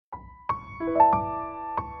Welcome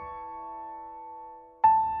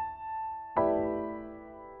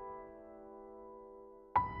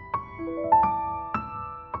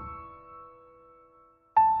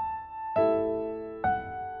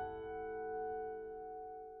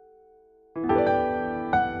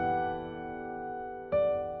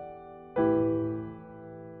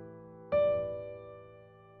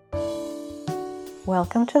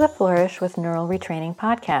to the Flourish with Neural Retraining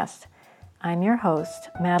podcast. I'm your host,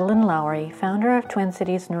 Madeline Lowry, founder of Twin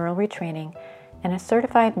Cities Neural Retraining and a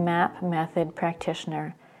certified MAP method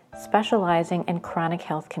practitioner specializing in chronic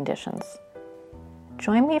health conditions.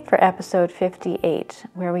 Join me for episode 58,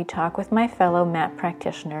 where we talk with my fellow MAP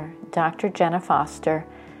practitioner, Dr. Jenna Foster,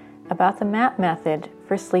 about the MAP method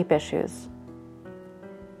for sleep issues.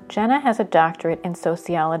 Jenna has a doctorate in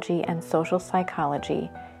sociology and social psychology,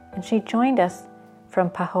 and she joined us from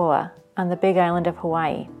Pahoa on the Big Island of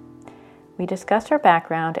Hawaii. We discussed her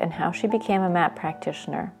background and how she became a MAP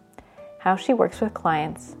practitioner, how she works with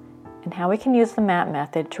clients, and how we can use the MAP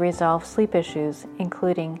method to resolve sleep issues,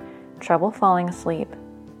 including trouble falling asleep,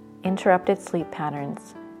 interrupted sleep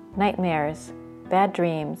patterns, nightmares, bad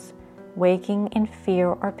dreams, waking in fear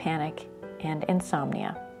or panic, and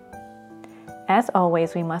insomnia. As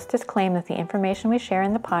always, we must disclaim that the information we share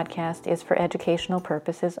in the podcast is for educational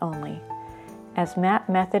purposes only. As MAP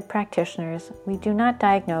method practitioners, we do not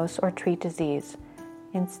diagnose or treat disease.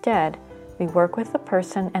 Instead, we work with the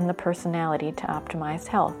person and the personality to optimize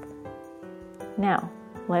health. Now,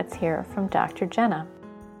 let's hear from Dr. Jenna.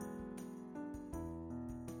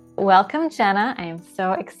 Welcome, Jenna. I am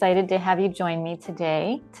so excited to have you join me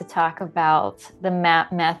today to talk about the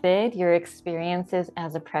MAP method, your experiences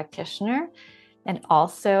as a practitioner, and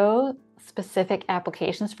also specific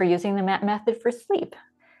applications for using the MAP method for sleep.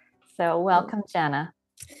 So welcome, Jenna.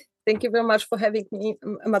 Thank you very much for having me,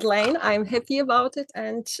 Madeleine. I'm happy about it.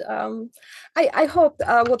 And I hope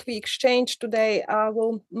what we exchange today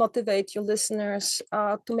will motivate your listeners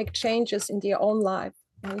to make changes in their own life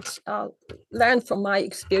and learn from my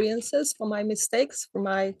experiences, from my mistakes, from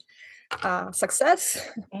my success.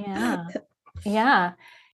 Yeah.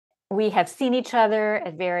 We have seen each other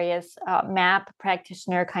at various MAP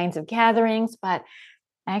practitioner kinds of gatherings, but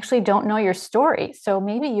I actually don't know your story. So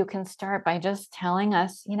maybe you can start by just telling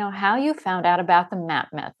us, how you found out about the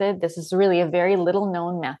MAP method. This is really a very little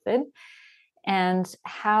known method, and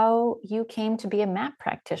how you came to be a MAP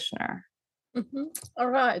practitioner. Mm-hmm. All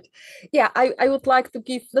right. Yeah, I would like to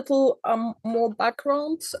give little more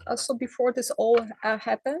background. So before this all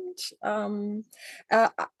happened, I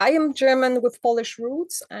am German with Polish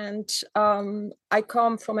roots, and I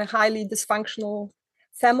come from a highly dysfunctional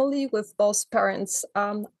family with both parents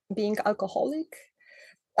being alcoholic.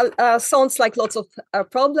 Sounds like lots of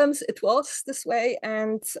problems. It was this way,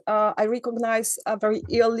 and I recognize very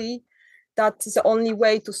early that the only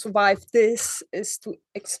way to survive this is to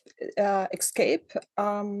escape.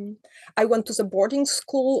 I went to the boarding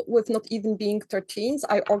school with not even being 13.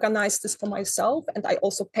 I organized this for myself, and I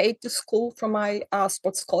also paid the school from my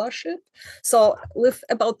sports scholarship. So with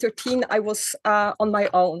about 13, I was on my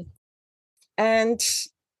own. And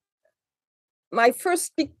my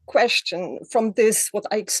first big question from this, what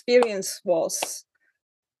I experienced, was,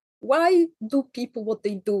 why do people what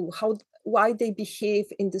they do? Why they behave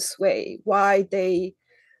in this way? Why they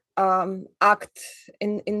act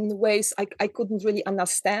in ways I couldn't really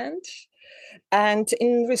understand? And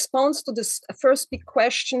in response to this first big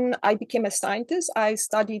question, I became a scientist. I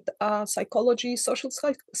studied psychology, social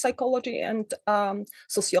psychology, and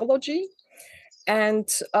sociology. And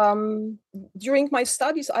during my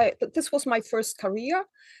studies, this was my first career.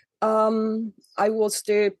 I was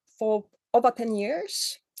there for over 10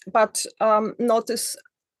 years, but notice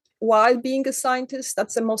while being a scientist,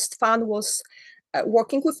 that's the most fun was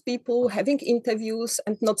working with people, having interviews,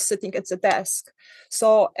 and not sitting at the desk.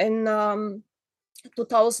 So in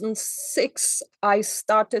 2006, I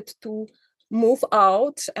started to move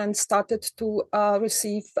out and started to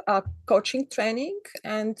receive coaching training,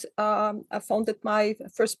 and I founded my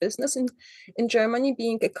first business in Germany,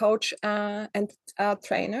 being a coach and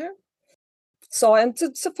trainer. So, and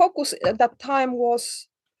the focus at that time was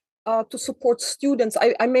to support students.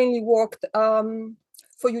 I mainly worked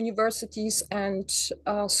for universities and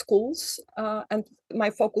schools, and my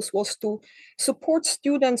focus was to support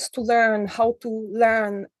students to learn how to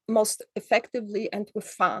learn most effectively and with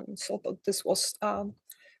fun. So this was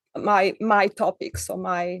my topic, so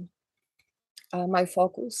my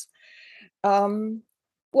focus.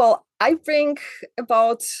 Well, I bring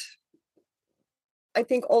about, I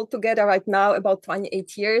think altogether right now about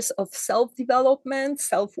 28 years of self-development,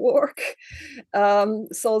 self-work.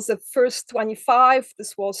 So the first 25,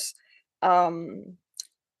 this was when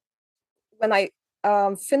I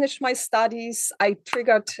finished my studies, I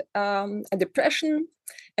triggered a depression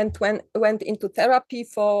and went into therapy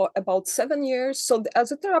for about 7 years. So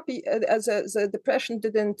as a therapy, the depression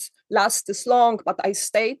didn't last this long, but I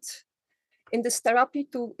stayed in this therapy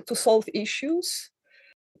to solve issues.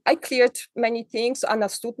 I cleared many things,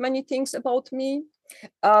 understood many things about me.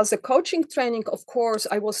 The coaching training, of course,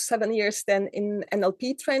 I was 7 years then in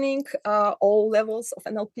NLP training, all levels of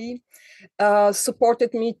NLP,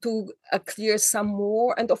 supported me to clear some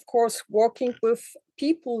more. And of course, working with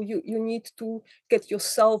people, you need to get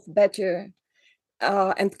yourself better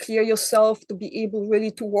and clear yourself to be able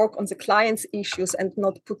really to work on the client's issues and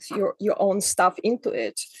not put your own stuff into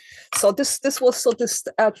it. So this was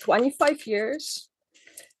 25 years.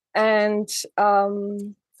 And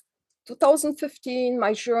 2015,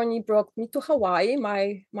 my journey brought me to Hawaii.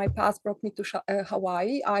 My path brought me to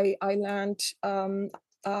Hawaii. I learned to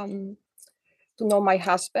know my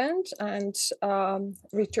husband and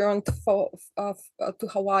returned to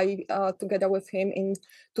Hawaii together with him in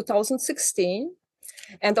 2016.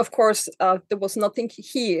 And of course, there was nothing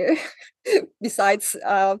here besides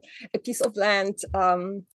a piece of land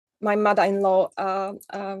my mother-in-law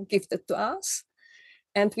gifted to us.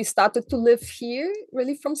 And we started to live here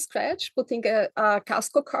really from scratch, putting a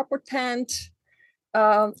Casco carport tent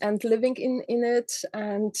and living in it.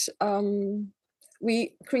 And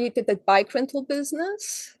we created a bike rental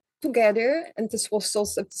business together. And this was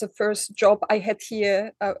also the first job I had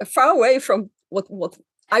here, far away from what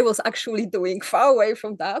I was actually doing, far away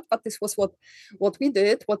from that. But this was what we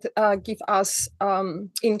did, what gave us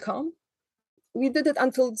income. We did it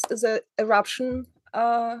until the eruption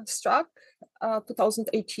struck.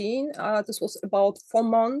 2018. This was about 4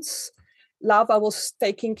 months. Lava was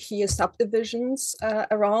taking here subdivisions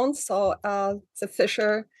around. So the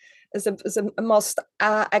fissure, the most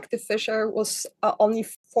active fissure was only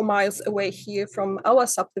 4 miles away here from our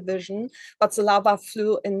subdivision, but the lava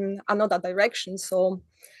flew in another direction. So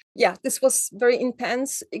yeah, this was very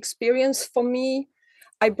intense experience for me.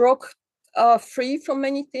 I broke free from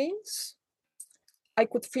many things. I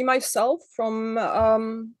could free myself from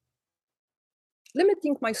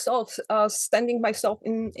limiting myself, standing myself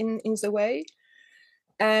in the way.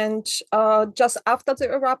 And just after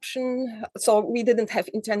the eruption, so we didn't have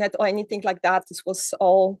internet or anything like that. This was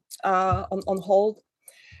all on hold.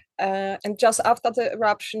 And just after the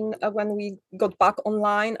eruption, when we got back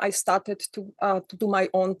online, I started to do my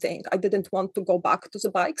own thing. I didn't want to go back to the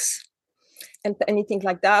bikes and anything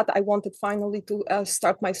like that. I wanted finally to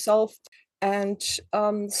start myself. And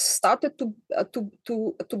started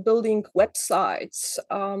to building websites,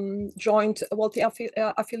 joined a Wealthy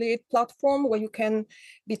affiliate platform where you can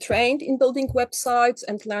be trained in building websites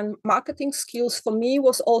and learn marketing skills. For me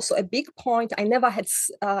was also a big point. I never had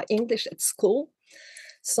English at school.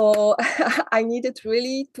 So I needed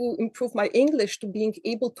really to improve my English to being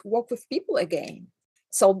able to work with people again.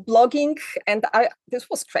 So blogging, and this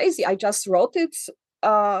was crazy. I just wrote it,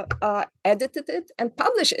 edited it and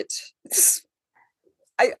publish it.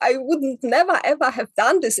 I wouldn't never ever have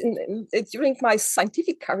done this during my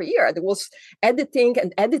scientific career. There was editing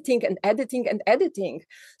and editing and editing and editing.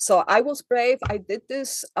 So I was brave. I did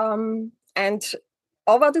this, and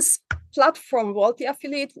over this platform, Wealthy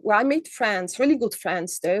Affiliate, where I made friends, really good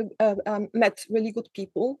friends there, met really good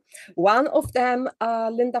people. One of them,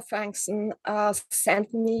 Linda Frankson,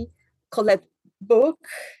 sent me Colette's book,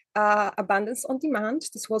 Abundance on Demand.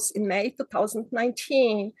 This was in May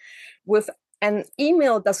 2019, with an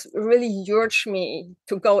email that really urged me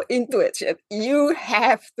to go into it. You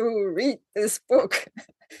have to read this book.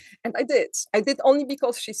 And I did. I did only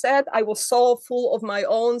because she said. I was so full of my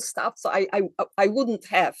own stuff, so I wouldn't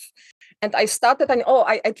have. And I started, and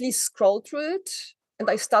I at least scrolled through it. And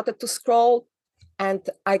I started to scroll, and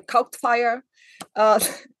I caught fire.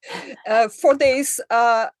 4 days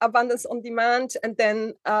Abundance on Demand, and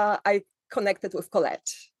then I connected with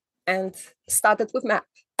Colette and started with MAP.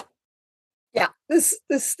 Yeah, this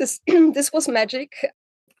was magic.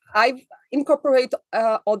 I've incorporated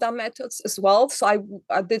other methods as well. So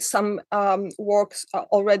I did some works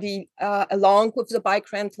already along with the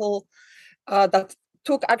bike rental that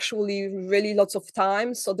took actually really lots of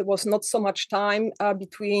time. So there was not so much time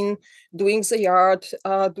between doing the yard,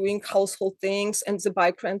 doing household things and the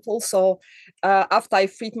bike rental. So after I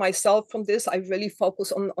freed myself from this, I really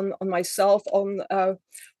focused on myself, on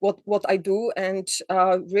what I do, and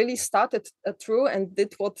really started through and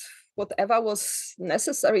did whatever was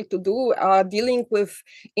necessary to do, dealing with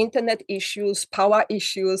internet issues, power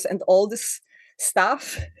issues, and all this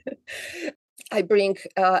stuff. I bring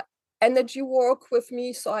energy work with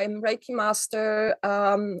me. So I'm Reiki master.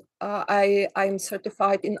 I'm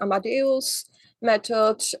certified in Amadeus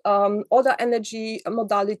method, other energy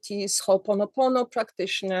modalities, Ho'oponopono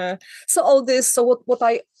practitioner. So all this. So what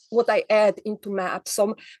I add into MAP.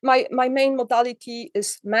 So my main modality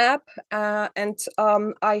is MAP, and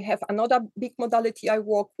I have another big modality I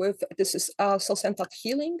work with. This is soul-centered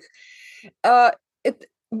healing. It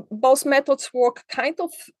both methods work kind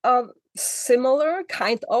of similar,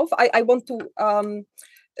 kind of. I want to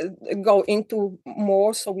go into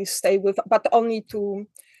more, so we stay with, but only to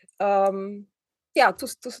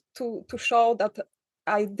to show that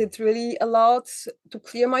I did really a lot to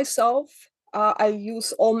clear myself. I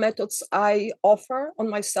use all methods I offer on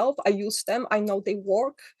myself. I use them. I know they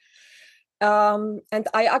work. And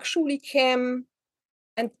I actually came,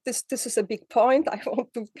 and this is a big point. I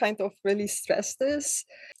want to kind of really stress this.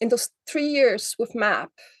 In those 3 years with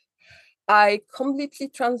MAP, I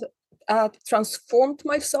completely transformed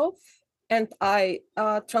myself, and I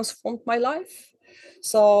transformed my life.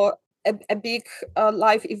 So a big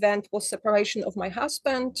life event was separation of my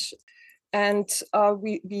husband, and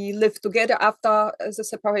we lived together. After the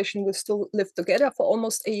separation, we still lived together for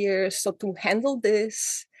almost a year. So to handle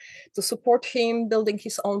this, to support him building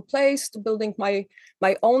his own place, to building my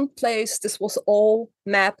own place, this was all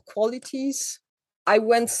MAP qualities. I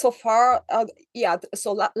went so far.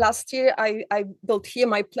 Last year I built here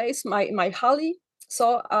my place, my Hali.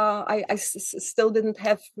 So I still didn't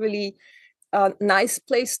have really a nice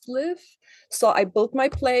place to live. So I built my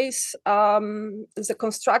place. The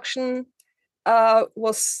construction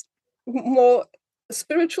was more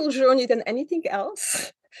spiritual journey than anything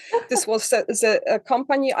else. This was the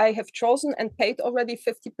company I have chosen and paid already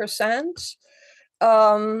 50%.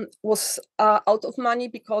 Was out of money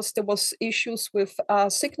because there was issues with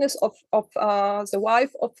sickness of the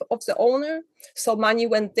wife of the owner. So money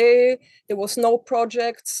went there. There was no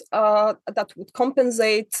projects that would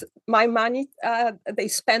compensate my money they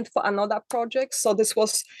spent for another project. So this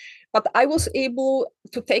was, but I was able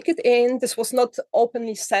to take it in. This was not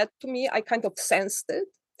openly said to me. I kind of sensed it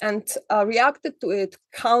and reacted to it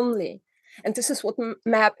calmly. And this is what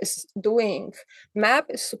MAP is doing. MAP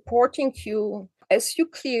is supporting you as you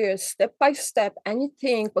clear step by step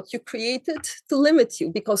anything what you created to limit you,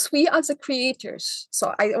 because we are the creators.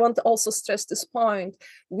 So I want to also stress this point.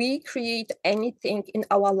 We create anything in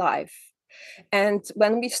our life. And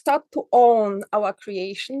when we start to own our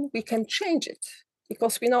creation, we can change it,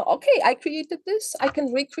 because we know, okay, I created this, I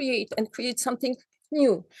can recreate and create something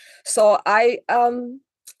new. So I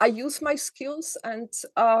use my skills and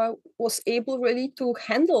was able really to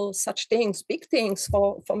handle such things, big things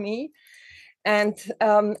for me. And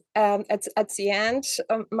at the end,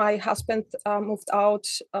 my husband moved out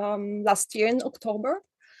last year in October.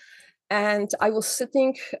 And I was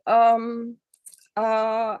sitting in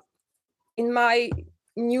my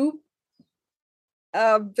new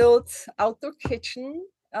built outdoor kitchen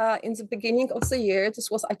in the beginning of the year.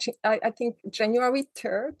 This was, I think, January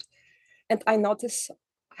 3rd. And I noticed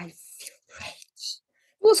I feel great.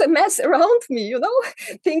 It was a mess around me, you know,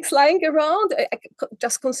 things lying around,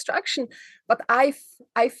 just construction. But I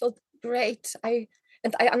felt great. I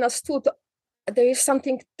understood there is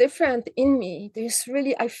something different in me. There's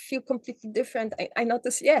really, I feel completely different. I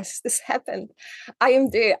notice, yes, this happened. I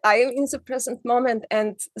am there. I am in the present moment,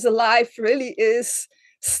 and the life really is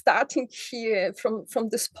starting here from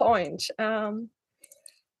this point.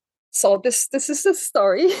 So this is the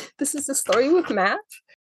story. This is the story with MAP.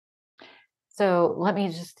 So let me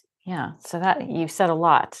just, so that you've said a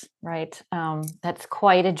lot, right? That's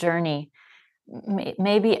quite a journey.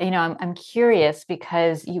 Maybe, I'm curious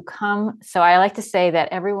because you come, so I like to say that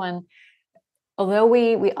everyone, although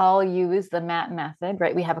we all use the MAP method,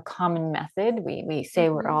 right? We have a common method. We say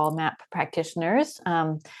we're all MAP practitioners.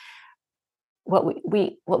 What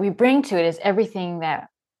we bring to it is everything that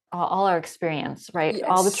all our experience, right? Yes.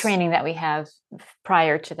 All the training that we have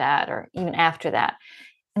prior to that, or even after that.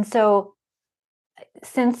 And so,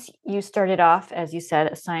 since you started off, as you said,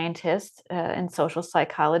 a scientist in social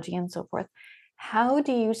psychology and so forth, how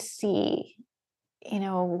do you see,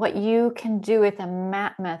 what you can do with a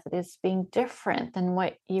MAP method is being different than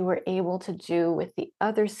what you were able to do with the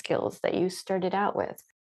other skills that you started out with?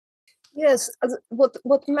 Yes,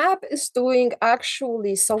 what MAP is doing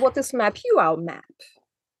actually. So what is MAP? You are MAP.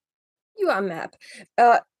 You are MAP.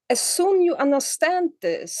 As soon you understand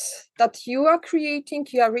this, that you are creating,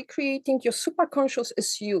 you are recreating, your superconscious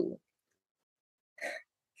is you.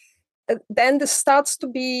 Then this starts to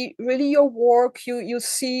be really your work. You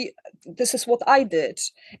see, this is what I did.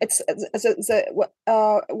 It's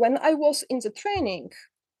when I was in the training,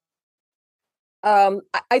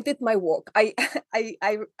 I did my work. I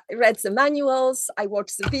read the manuals, I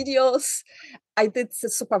watched the videos, I did the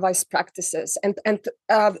supervised practices, and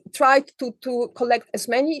tried to collect as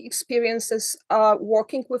many experiences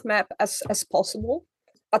working with MAP as possible.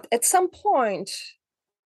 But at some point,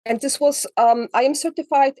 and this was, I am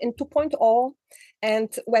certified in 2.0, and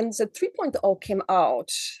when the 3.0 came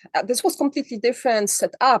out, this was completely different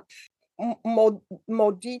setup,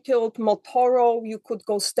 more detailed, more thorough. You could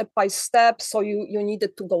go step by step, so you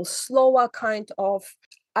needed to go slower, kind of.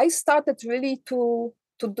 I started really to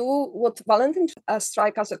do what Valentin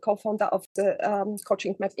Strike, as a co-founder of the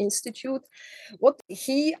Coaching MAP Institute, what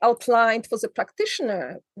he outlined for the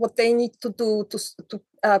practitioner, what they need to do to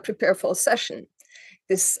prepare for a session.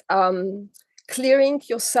 This clearing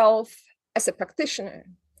yourself as a practitioner.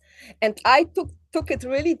 And I took it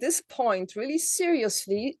really, this point really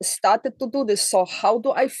seriously, started to do this. So how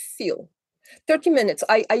do I feel? 30 minutes.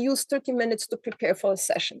 I use 30 minutes to prepare for a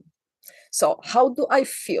session. So how do I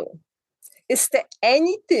feel? Is there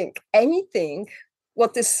anything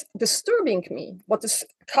what is disturbing me, what is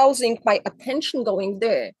causing my attention going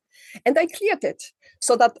there? And I cleared it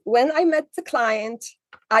so that when I met the client,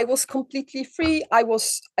 I was completely free. I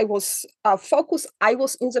was focused. I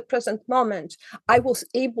was in the present moment. I was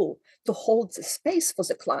able to hold the space for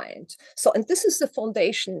the client. So, and this is the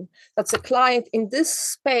foundation, that the client in this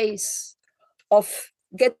space of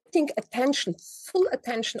getting attention, full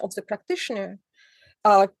attention of the practitioner,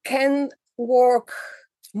 can work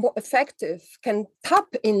more effective, can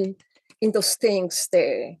tap in those things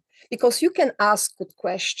there, because you can ask good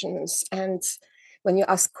questions, and when you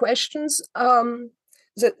ask questions,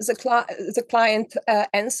 the client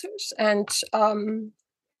answers, and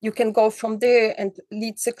you can go from there and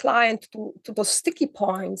lead the client to those sticky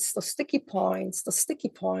points,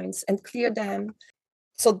 and clear them.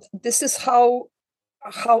 So this is how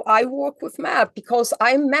I work with MAP, because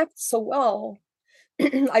I mapped so well.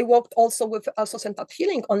 I worked also with soul-centered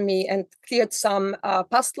healing on me and cleared some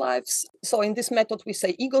past lives. So in this method, we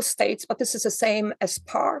say ego states, but this is the same as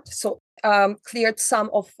part. So cleared some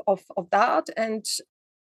of that.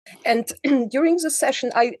 And during the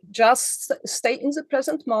session, I just stay in the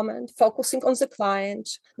present moment, focusing on the client,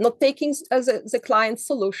 not taking the client's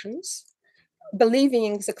solutions,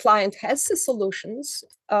 believing the client has the solutions,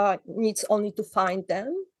 needs only to find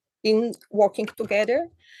them in working together.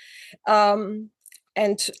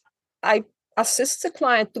 And I assist the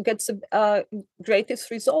client to get the greatest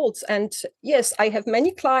results. And yes, I have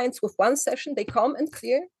many clients with one session, they come and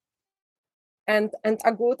clear and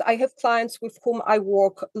are good. I have clients with whom I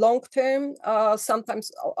work long term,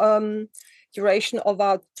 sometimes duration of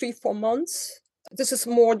about 3-4 months. This is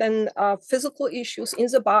more than physical issues in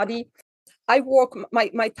the body. I work,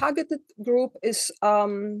 my targeted group is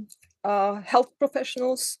health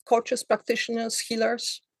professionals, coaches, practitioners,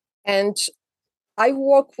 healers, and I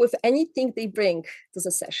work with anything they bring to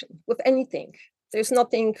the session, with anything. There's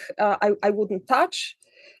nothing I wouldn't touch.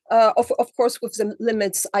 Of course, with the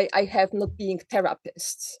limits I have, not being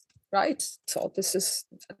therapists, right? So these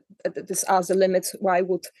are the limits where I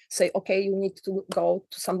would say, okay, you need to go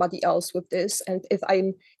to somebody else with this. And if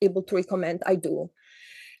I'm able to recommend, I do.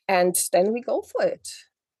 And then we go for it.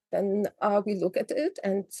 Then we look at it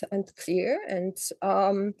and clear. And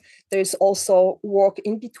there's also work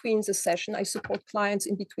in between the session. I support clients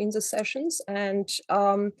in between the sessions. And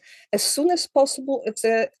as soon as possible, if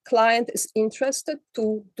the client is interested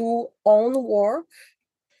to do own work,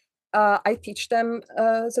 I teach them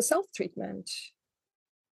the self-treatment.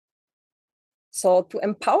 So to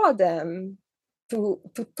empower them to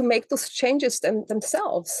make those changes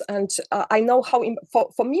themselves. And I know how,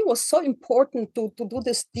 for me, it was so important to do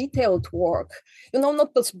this detailed work.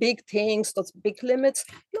 Not those big things, those big limits.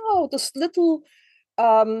 No, those little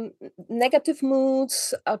negative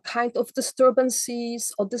moods, kind of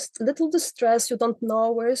disturbances, or this little distress you don't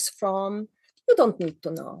know where it's from. You don't need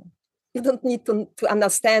to know. You don't need to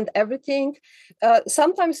understand everything.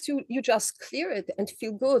 Sometimes you just clear it and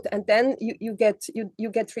feel good, and then you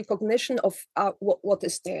get recognition of what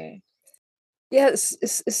is there. Yes,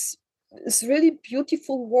 it's really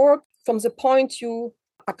beautiful work from the point you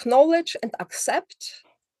acknowledge and accept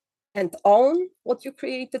and own what you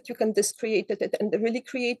created. You can discreate it and really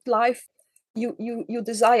create life you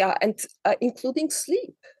desire, and including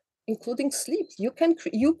sleep. You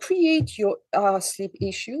create your sleep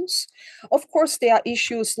issues. Of course, there are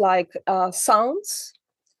issues like sounds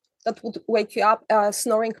that would wake you up. A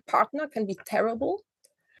snoring partner can be terrible,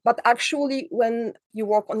 but actually when you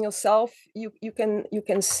work on yourself, you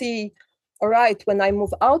can see, all right, when I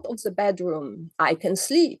move out of the bedroom, I can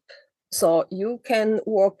sleep. So you can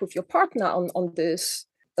work with your partner on this,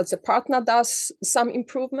 that the partner does some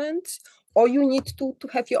improvement, or you need to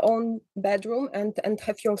have your own bedroom and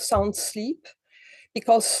have your sound sleep,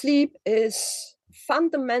 because sleep is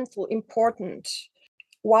fundamental important.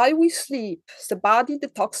 While we sleep, the body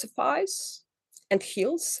detoxifies and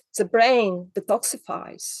heals, the brain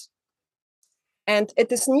detoxifies. And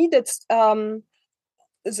it is needed,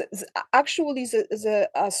 actually, the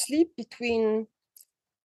sleep between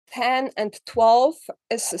 10 and 12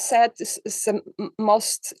 is said is the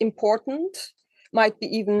most important, might be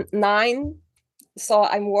even 9. So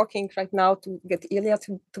I'm working right now to get Ilya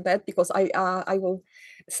to bed, because I will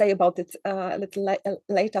say about it a little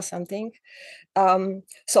later something.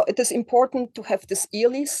 So it is important to have this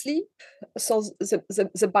early sleep, so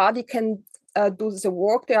the body can do the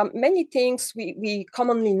work. There are many things we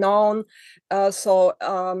commonly know.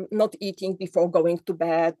 Not eating before going to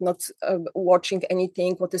bed, not watching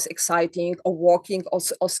anything what is exciting, or walking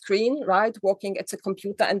or screen, right? Walking at the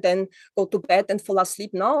computer and then go to bed and fall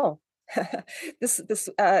asleep. No, this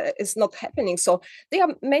is not happening. So there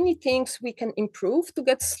are many things we can improve to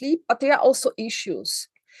get sleep, but there are also issues.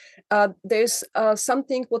 There's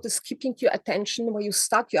something what is keeping your attention, where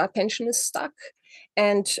your attention is stuck.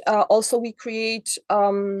 And also we create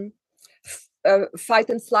fight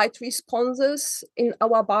and flight responses in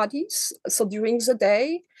our bodies, so during the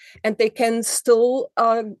day, and they can still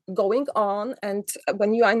going on. And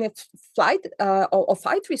when you are in a flight or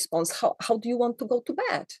fight response, how do you want to go to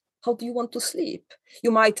bed? How do you want to sleep?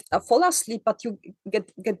 You might fall asleep, but you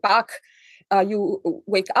get back. You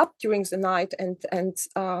wake up during the night, and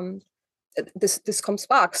this comes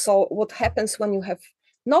back. So what happens when you have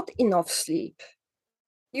not enough sleep?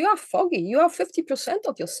 You are foggy. You are 50%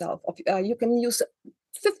 of yourself. You can use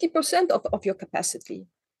 50% of your capacity.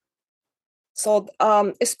 So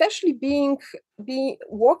especially being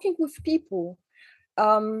working with people,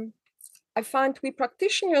 I find we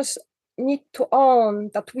practitioners need to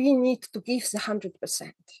own that we need to give the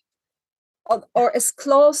 100%, or as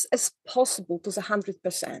close as possible to the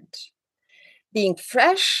 100%. Being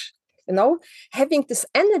fresh, having this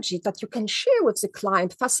energy that you can share with the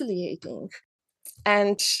client, facilitating.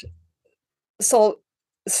 And so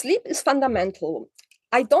sleep is fundamental.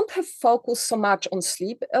 I don't have focused so much on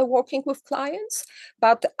sleep working with clients,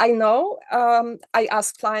 but I know I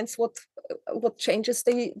ask clients what changes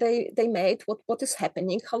they made, what is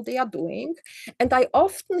happening, how they are doing. And I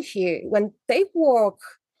often hear when they work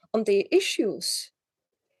on the issues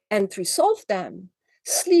and resolve them,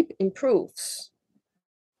 sleep improves.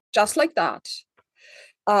 Just like that.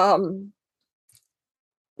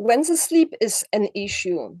 When the sleep is an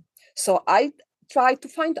issue, so I try to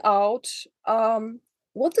find out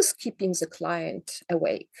what is keeping the client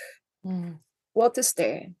awake. What is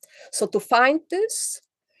there? So to find this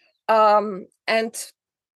and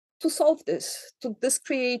to solve this, to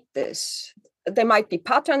create this. There might be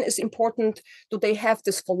pattern is important. Do they have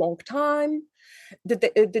this for a long time? Did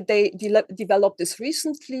they develop this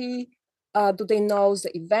recently? Do they know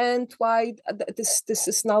the event, why this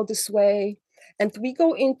is now this way? And we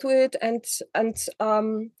go into it and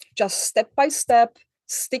just step by step,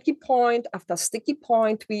 sticky point after sticky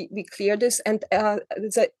point, we clear this, and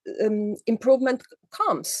the improvement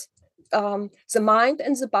comes. The mind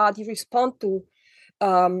and the body respond to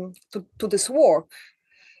this work,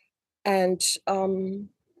 and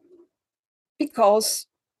because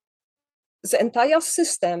the entire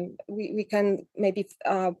system, we can maybe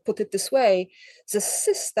put it this way, the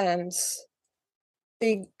systems,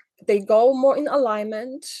 they go more in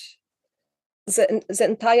alignment. The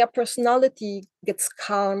entire personality gets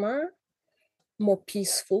calmer, more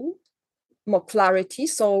peaceful, more clarity.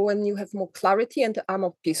 So when you have more clarity and are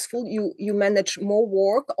more peaceful, you manage more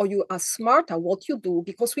work, or you are smarter what you do,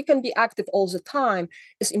 because we can be active all the time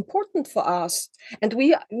is important for us. And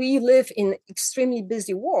we live in extremely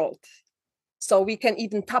busy world. So we can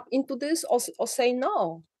even tap into this or say,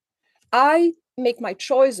 no, I make my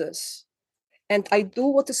choices and I do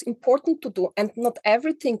what is important to do, and not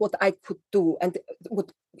everything what I could do and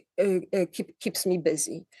what keeps me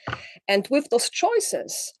busy. And with those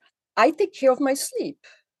choices, I take care of my sleep,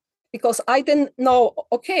 because I didn't know,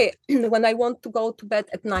 okay, when I want to go to bed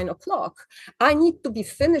at 9 o'clock, I need to be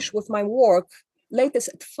finished with my work latest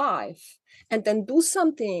at 5, and then do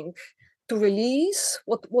something to release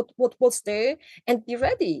what was there and be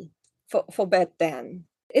ready for bed then.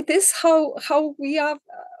 It is how we are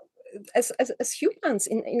as humans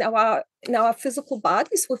in our physical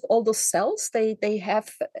bodies, with all those cells. They have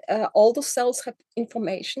all the cells have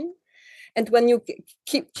information, and when you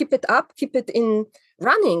keep it up, keep it in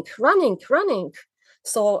running.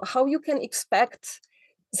 So how you can expect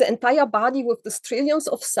the entire body with the trillions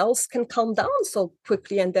of cells can calm down so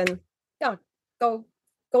quickly, and then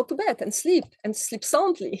go to bed and sleep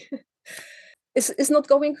soundly. Is not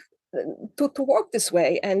going to work this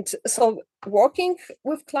way. And so working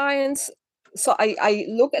with clients, so I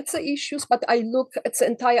look at the issues, but I look at the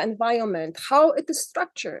entire environment, how it is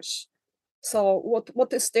structured. So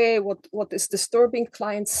what is there, what is disturbing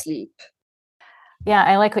clients' sleep. Yeah,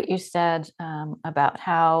 I like what you said about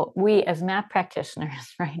how we as MAP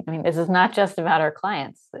practitioners, right? I mean, this is not just about our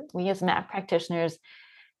clients. We as MAP practitioners,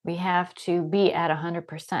 we have to be at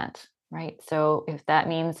 100%, right? So if that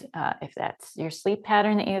means, if that's your sleep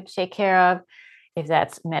pattern that you have to take care of, if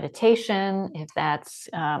that's meditation, if that's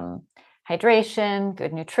hydration,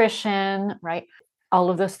 good nutrition, right? All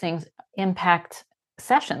of those things impact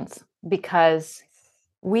sessions because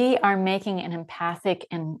we are making an empathic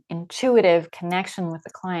and intuitive connection with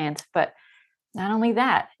the client. But not only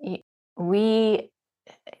that, we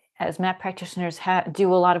as MAP practitioners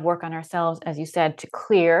do a lot of work on ourselves, as you said, to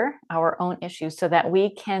clear our own issues so that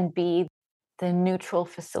we can be the neutral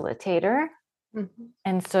facilitator. Mm-hmm.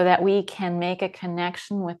 And so that we can make a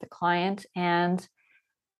connection with the client and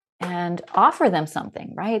offer them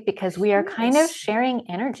something, right? Because we are kind of sharing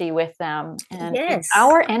energy with them. And if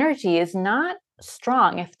our energy is not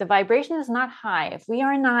strong, if the vibration is not high, if we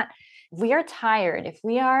are tired, if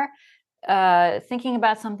we are thinking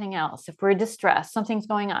about something else, if we're distressed, something's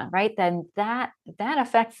going on, right? Then that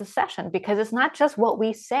affects the session, because it's not just what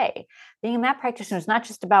we say. Being a MAP practitioner is not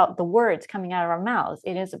just about the words coming out of our mouths.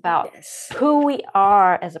 It is about who we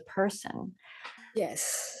are as a person.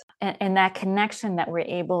 Yes. And that connection that we're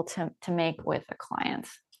able to make with the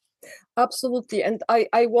clients. Absolutely. And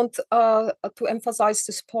I want to emphasize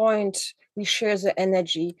this point. We share the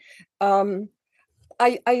energy.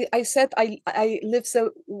 I said I live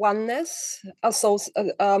the oneness. So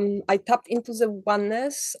I tapped into the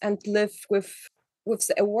oneness and live with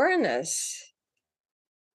the awareness.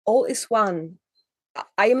 All is one.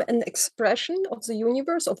 I am an expression of the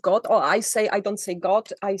universe, of God, or I don't say God,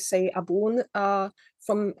 I say Abun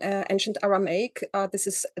from ancient Aramaic. This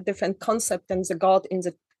is a different concept than the God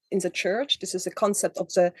in the church. This is a concept of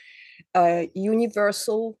the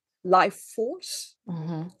universal life force.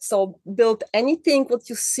 Mm-hmm. So build anything what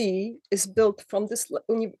you see is built from this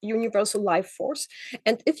universal life force.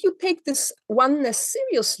 And if you take this oneness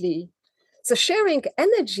seriously, the sharing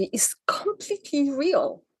energy is completely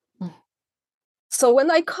real. So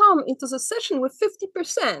when I come into the session with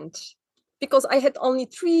 50%, because I had only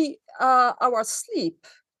 3 hours sleep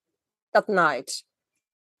that night,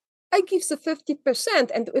 I give the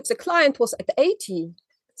 50%. And if the client was at 80,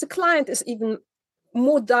 the client is even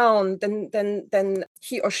more down than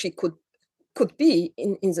he or she could be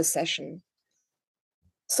in the session.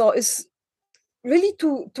 So it's really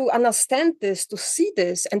to understand this, to see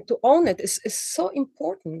this, and to own it is so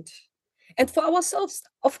important. And for ourselves,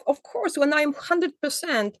 of course, when I'm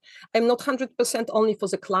 100%, I'm not 100% only for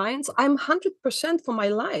the clients, I'm 100% for my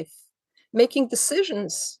life, making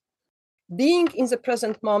decisions, being in the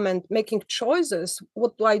present moment, making choices.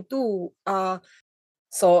 What do I do?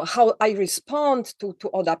 So how I respond to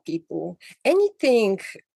other people, anything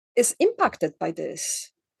is impacted by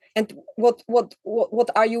this. And what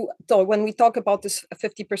are you, so when we talk about this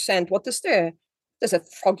 50%, what is there? There's a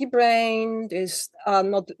foggy brain, there's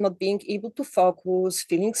not being able to focus,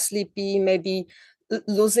 feeling sleepy, maybe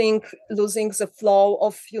losing the flow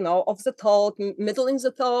of the thought, middle in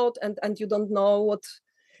the thought, and you don't know what.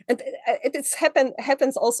 And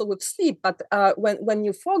happens also with sleep, but when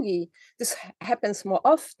you're foggy, this happens more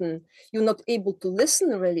often. You're not able to listen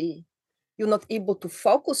really. You're not able to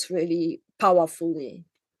focus really powerfully.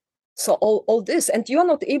 So all this, and you're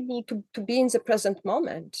not able to be in the present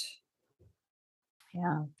moment.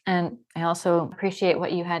 Yeah. And I also appreciate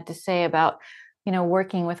what you had to say about,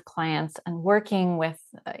 working with clients and working with,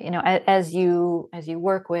 as you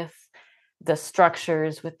work with the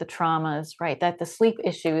structures, with the traumas, right, that the sleep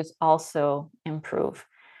issues also improve.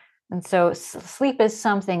 And so sleep is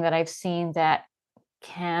something that I've seen that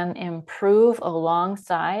can improve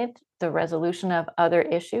alongside the resolution of other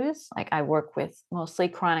issues. Like I work with mostly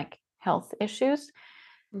chronic health issues.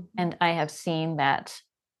 Mm-hmm. And I have seen that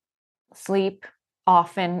sleep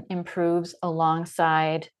often improves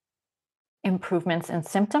alongside improvements in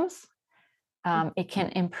symptoms. It can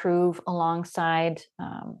improve alongside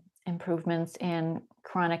improvements in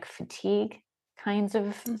chronic fatigue kinds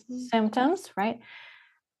of symptoms, right?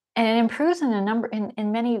 And it improves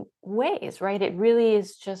in many ways, right? It really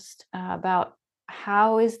is just about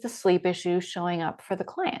how is the sleep issue showing up for the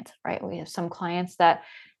client, right? We have some clients that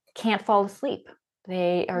can't fall asleep.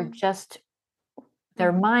 They are just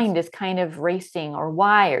their mind is kind of racing or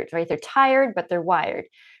wired, right? They're tired, but they're wired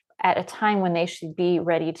at a time when they should be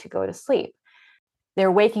ready to go to sleep.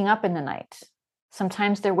 They're waking up in the night.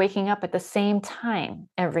 Sometimes they're waking up at the same time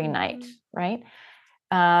every night, right?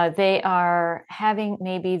 They are having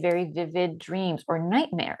maybe very vivid dreams or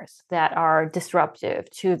nightmares that are disruptive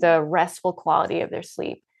to the restful quality of their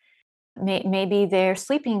sleep. Maybe they're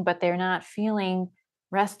sleeping, but they're not feeling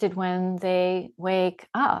rested when they wake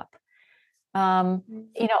up.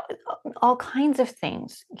 All kinds of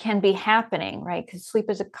things can be happening, right? Because sleep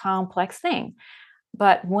is a complex thing.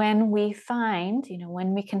 But when we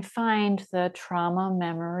can find the trauma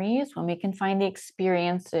memories, when we can find the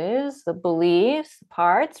experiences, the beliefs, the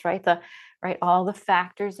parts, right? All the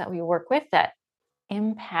factors that we work with that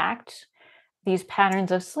impact these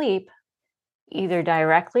patterns of sleep, either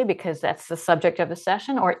directly because that's the subject of the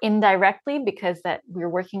session, or indirectly because that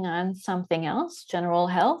we're working on something else, general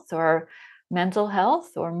health or mental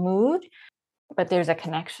health or mood, but there's a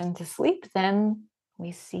connection to sleep, then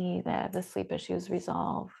we see that the sleep issues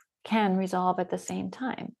can resolve at the same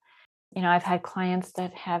time. I've had clients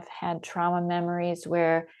that have had trauma memories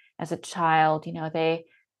where as a child, they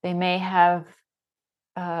may have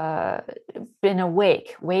been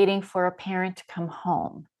awake waiting for a parent to come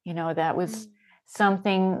home. That was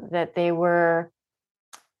something that they were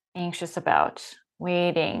anxious about,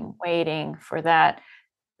 waiting for the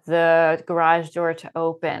garage door to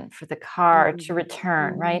open, for the car to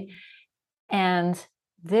return, right? And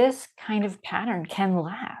this kind of pattern can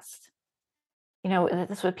last.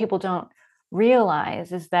 That's what people don't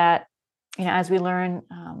realize, is that, as we learn,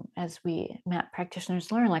 as we MAP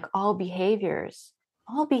practitioners learn, like all behaviors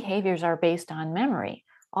are based on memory.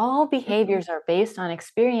 All behaviors are based on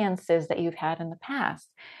experiences that you've had in the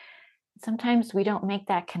past. Sometimes we don't make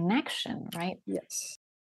that connection, right? Yes.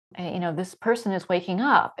 This person is waking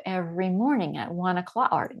up every morning at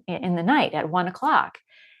 1:00 or in the night at 1:00,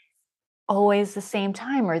 always the same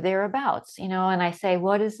time or thereabouts, and I say,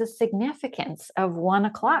 what is the significance of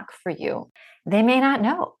 1:00 for you? They may not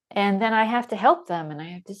know. And then I have to help them, and I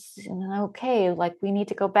have to say, okay, like we need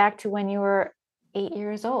to go back to when you were 8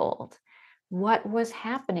 years old. What was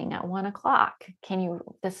happening at 1:00?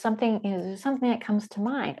 Is there something that comes to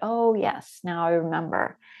mind? Oh yes, now I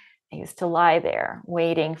remember. I used to lie there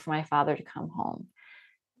waiting for my father to come home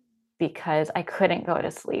because I couldn't go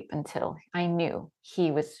to sleep until I knew he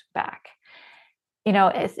was back.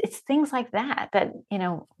 It's things like that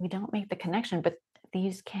we don't make the connection, but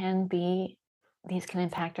these can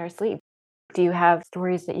impact our sleep. Do you have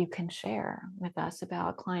stories that you can share with us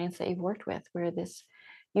about clients that you've worked with where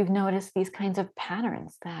you've noticed these kinds of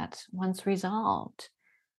patterns that once resolved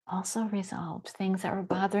also resolved things that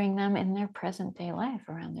were bothering them in their present day life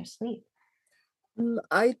around their sleep?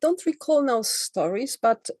 I don't recall now stories,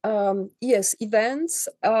 but yes, events.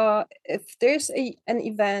 If there's an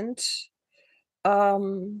event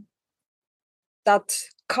that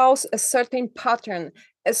cause a certain pattern,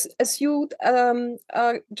 as you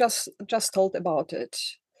just told about it,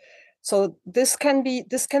 so this can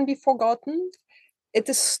be forgotten. It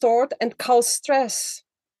is stored and cause stress.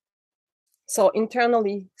 So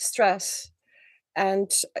internally stress.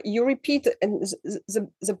 And you repeat it, and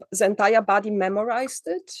the entire body memorized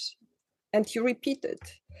it, and you repeat it.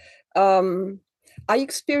 I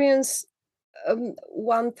experienced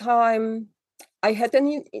one time I had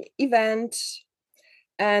an event,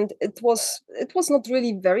 and it was not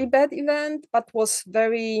really very bad event, but was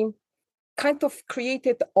very kind of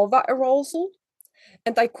created over arousal,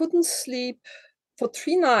 and I couldn't sleep for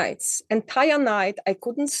 3 nights, entire night. I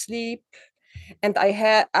couldn't sleep. And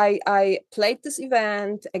I played this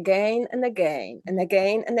event again and again and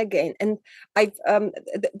again and again. And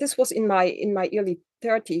this was in my early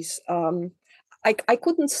 30s. I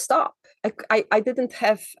couldn't stop. I didn't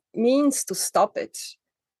have means to stop it.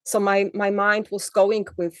 So my mind was going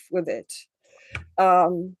with it.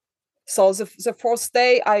 So the fourth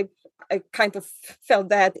day, I kind of fell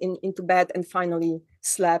dead into bed and finally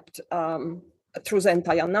slept through the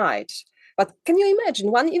entire night. But can you imagine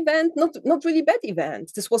one event, not really bad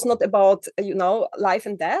event? This was not about life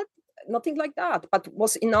and death, nothing like that, but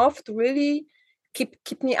was enough to really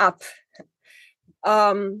keep me up.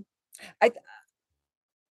 I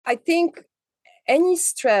think any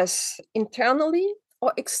stress internally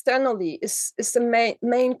or externally is the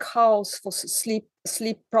main cause for sleep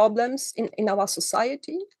problems in our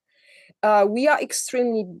society. We are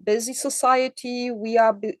extremely busy society. We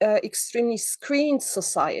are extremely screened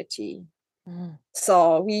society.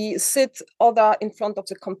 So we sit either in front of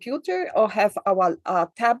the computer or have our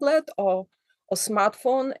tablet or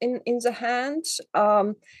smartphone in the hand,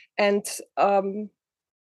 and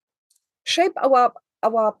shape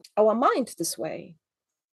our mind this way.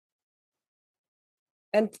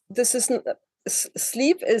 And this is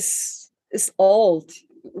sleep is old.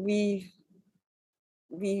 We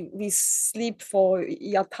sleep for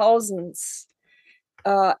thousands,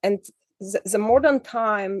 and the modern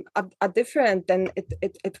time are different than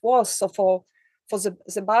it was. So for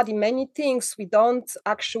the body, many things we don't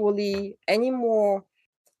actually anymore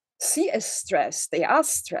see as stress. They are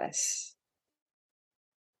stress.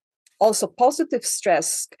 Also, positive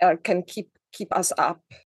stress can keep us up.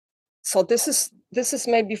 So this is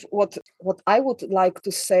maybe what I would like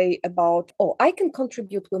to say about. Oh, I can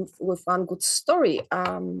contribute with one good story.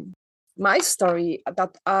 My story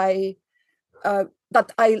that I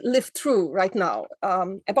live through right now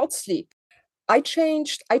about sleep. I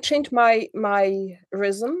changed my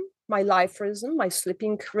rhythm, my life rhythm, my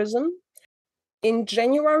sleeping rhythm in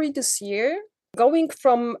January this year. Going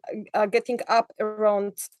from getting up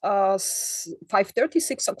around 5:30,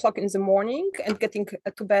 6 o'clock in the morning and getting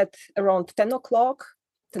to bed around 10 o'clock,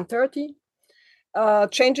 10:30,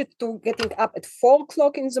 change it to getting up at 4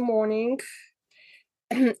 o'clock in the morning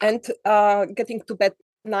and getting to bed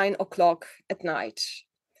 9 o'clock at night.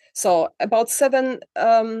 So about 7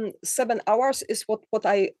 hours is what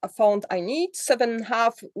I found I need.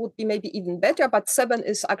 7.5 would be maybe even better, but 7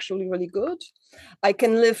 is actually really good. I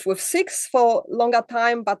can live with 6 for longer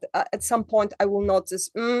time, but at some point I will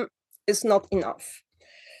notice it's not enough.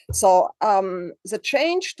 So the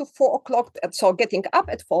change to 4 o'clock, so getting up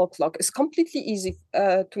at 4 o'clock is completely easy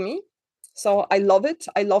to me. So I love it.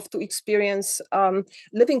 I love to experience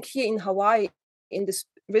living here in Hawaii in this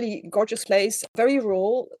really gorgeous place, very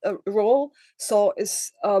rural. So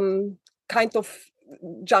it's kind of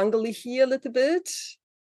jungly here a little bit.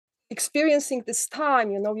 Experiencing this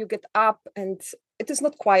time, you get up and it is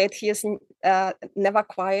not quiet here. It's never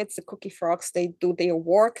quiet. The cookie frogs, they do their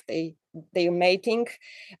work. They are mating,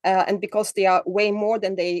 and because they are way more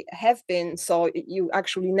than they have been, so you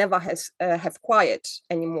actually never have quiet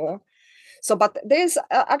anymore. So, but there's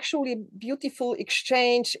actually beautiful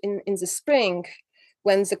exchange in the spring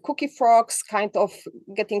when the cookie frogs kind of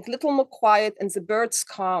getting a little more quiet and the birds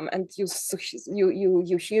come and you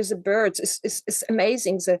hear the birds. It's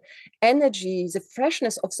amazing. The energy, the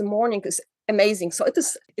freshness of the morning is amazing. So it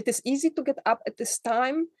is easy to get up at this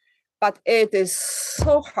time, but it is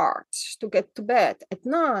so hard to get to bed at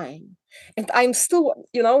 9. And I'm still,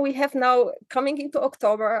 we have now coming into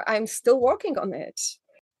October, I'm still working on it.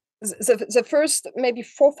 The first maybe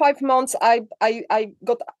 4-5 months, I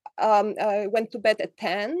went to bed at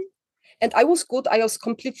 10, and I was good. I was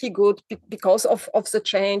completely good because of the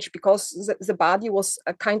change, because the body was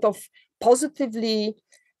kind of positively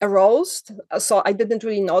aroused. So I didn't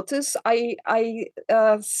really notice. I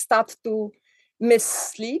start to miss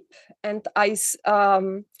sleep, and I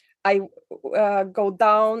go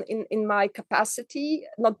down in my capacity,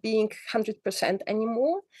 not being 100%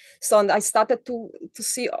 anymore. So I started to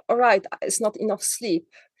see, all right, it's not enough sleep.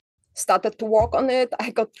 Started to work on it.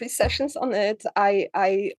 I got 3 sessions on it.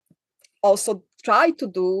 I also try to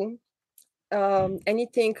do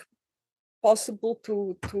anything possible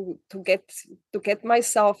to get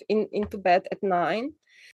myself into bed at 9.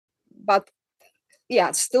 But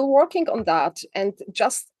yeah, still working on that. And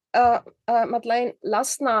just Madeleine,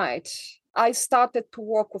 last night I started to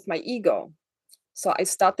work with my ego. So I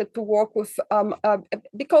started to work with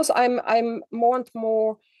because I'm more and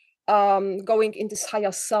more going in this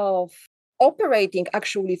higher self, operating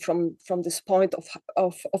actually from this point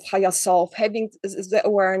of higher self, having the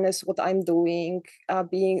awareness what I'm doing,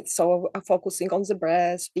 being so focusing on the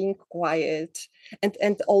breath, being quiet,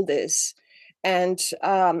 and all this. And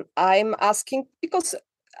I'm asking because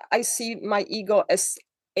I see my ego as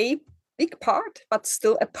a big part, but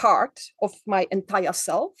still a part of my entire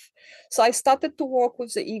self. So I started to work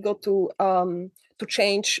with the ego to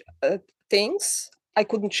change things. I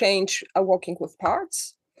couldn't change working with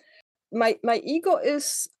parts. My ego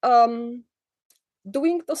is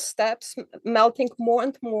doing those steps, melting more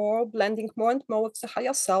and more, blending more and more with the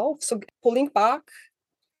higher self. So pulling back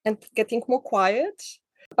and getting more quiet.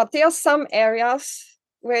 But there are some areas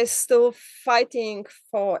where it's still fighting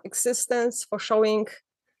for existence, for showing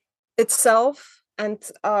itself. And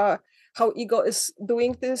how ego is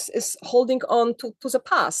doing this is holding on to the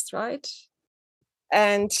past, right?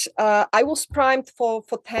 And I was primed for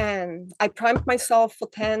 10. I primed myself for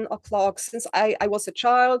 10 o'clock since I was a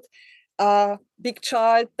child. Big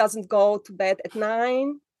child doesn't go to bed at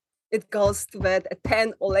 9. It goes to bed at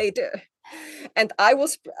 10 or later. And I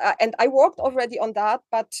worked already on that,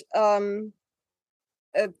 but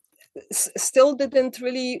still didn't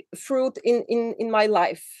really fruit in my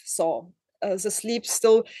life. So the sleep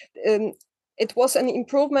still It was an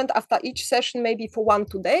improvement after each session, maybe for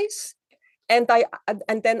 1-2 days. And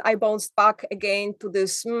then I bounced back again to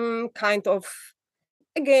this kind of,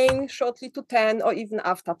 again, shortly to 10 or even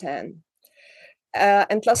after 10.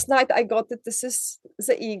 And last night I got it. This is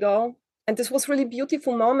the ego. And this was really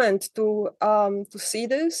beautiful moment to see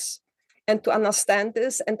this and to understand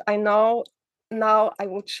this. And I know now I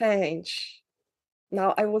will change.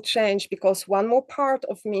 Now I will change because one more part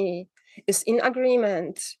of me is in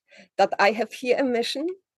agreement that I have here a mission,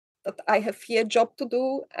 that I have here a job to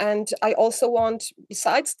do. And I also want,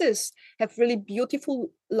 besides this, have really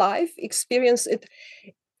beautiful life, experience it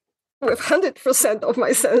with 100% of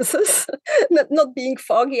my senses, not being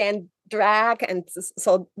foggy and drag and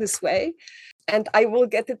so this way. And I will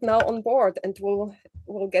get it now on board and we'll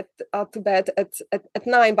get to bed at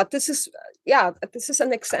 9. But this is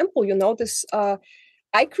an example, this,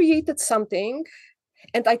 I created something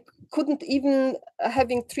and I couldn't even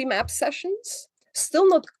having 3 map sessions, still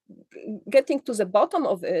not getting to the bottom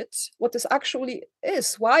of it, what this actually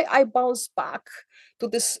is, why I bounce back to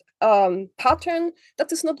this pattern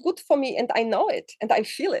that is not good for me. And I know it and I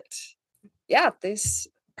feel it. Yeah, this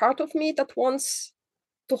part of me that wants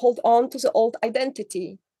to hold on to the old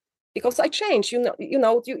identity because I change,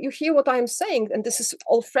 you hear what I'm saying. And this is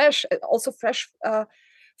all fresh, also fresh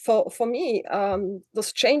for me,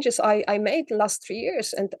 those changes I made the last 3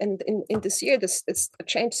 years, and in this year, it's a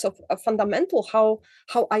change of a fundamental how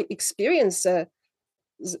I experience the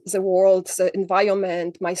world, the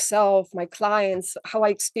environment, myself, my clients, how I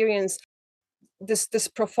experience this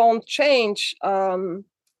profound change.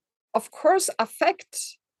 Of course,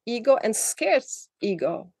 affect ego and scares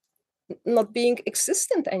ego, not being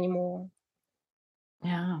existent anymore.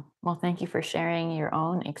 Yeah. Well, thank you for sharing your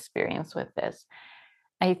own experience with this.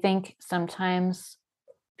 I think sometimes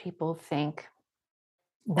people think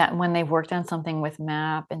that when they've worked on something with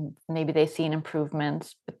MAP and maybe they've seen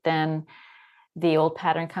improvements, but then the old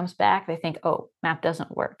pattern comes back, they think, oh, MAP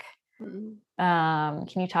doesn't work. Can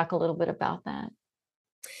you talk a little bit about that?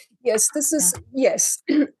 Yes, yes.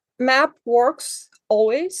 MAP works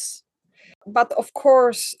always. But of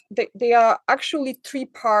course, they are actually 3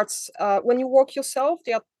 parts. When you work yourself,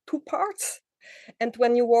 there are 2 parts. And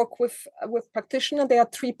when you work with practitioner, there are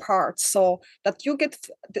 3 parts. So that you get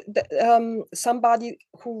somebody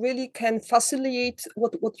who really can facilitate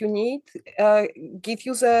what you need, give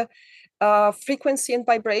you the frequency and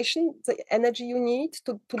vibration, the energy you need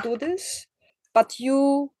to do this. But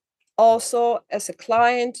you also, as a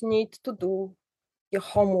client, need to do your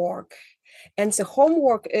homework. And the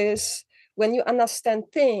homework is when you understand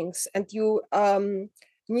things and you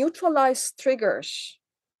neutralize triggers,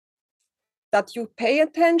 that you pay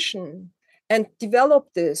attention and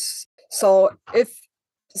develop this. So if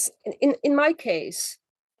in my case,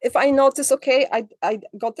 if I notice, okay, I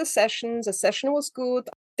got the session was good,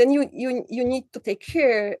 then you need to take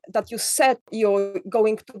care that you set your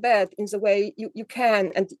going to bed in the way you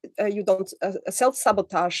can, and you don't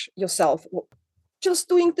self-sabotage yourself. Just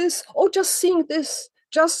doing this, or just seeing this,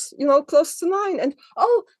 just, close to 9, and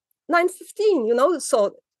 9:15,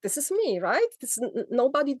 so this is me, right? This is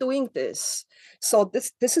nobody doing this. So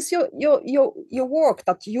this is your work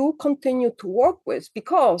that you continue to work with,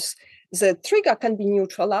 because the trigger can be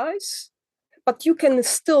neutralized, but you can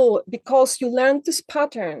still, because you learned this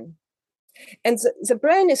pattern. And the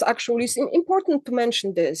brain is actually, it's important to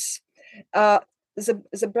mention this.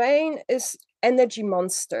 The brain is energy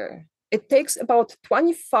monster. It takes about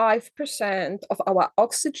 25% of our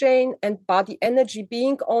oxygen and body energy,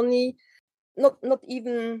 being only not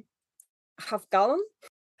even half gallon.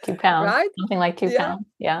 2 pounds, right? Something like 2 pounds.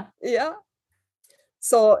 Yeah. Yeah.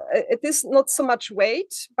 So it is not so much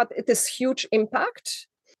weight, but it is huge impact.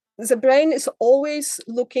 The brain is always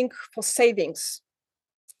looking for saving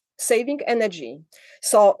energy.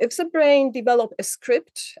 So if the brain develops a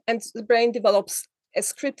script, and the brain develops a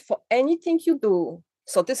script for anything you do,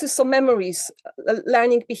 so this is some memories,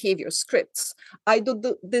 learning behavior, scripts. I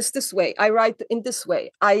do this way. I write in this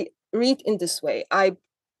way. I read in this way.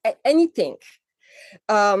 Anything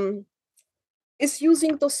is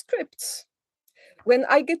using those scripts. When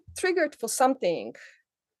I get triggered for something,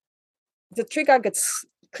 the trigger gets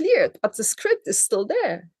cleared, but the script is still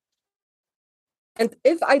there. And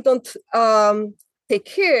if I don't take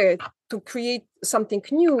care to create something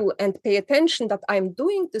new and pay attention that I'm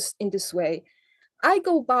doing this in this way, I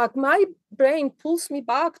go back. My brain pulls me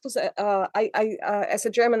back to the. As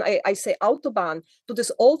a German, I say Autobahn, to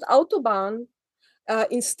this old Autobahn.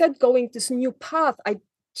 Instead, going this new path, I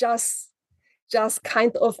just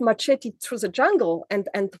kind of machete through the jungle and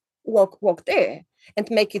walk there and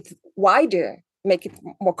make it wider make it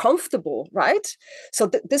more comfortable, right? So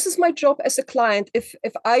this is my job as a client. If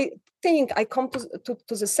I think I come to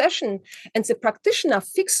the session and the practitioner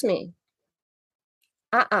fix me,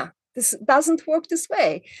 this doesn't work this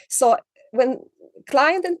way. So when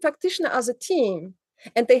client and practitioner as a team,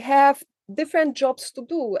 and they have different jobs to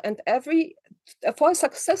do, and for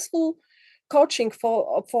successful coaching,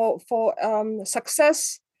 for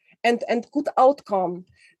success and good outcome,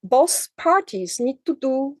 both parties need to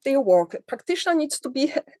do their work. Practitioner needs to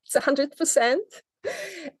be 100%,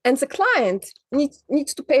 and the client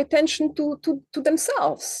needs to pay attention to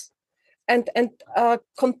themselves and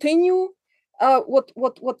continue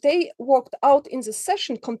what they worked out in the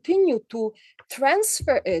session, continue to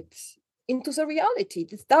transfer it into the reality.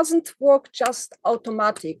 This doesn't work just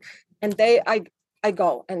automatic. And I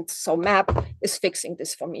go, and so MAP is fixing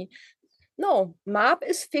this for me. No, MAP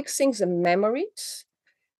is fixing the memories,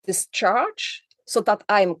 discharge, so that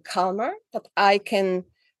I'm calmer, that I can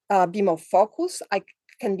be more focused, I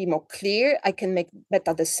can be more clear, I can make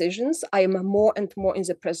better decisions, I am more and more in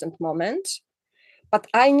the present moment. But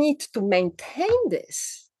I need to maintain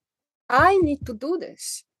this. I need to do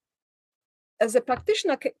this. As a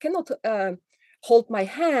practitioner, cannot hold my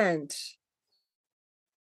hand.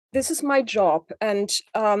 This is my job. And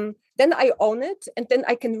then I own it, and then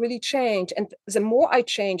I can really change. And the more I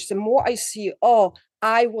change, the more I see, oh,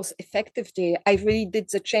 I was effective there. I really did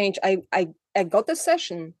the change. I got the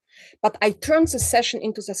session, but I turned the session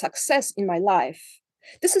into the success in my life.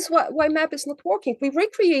 This is why MAP is not working. We're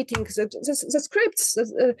recreating the scripts.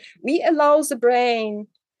 We allow the brain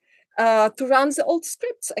to run the old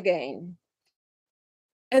scripts again.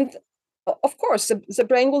 And of course, the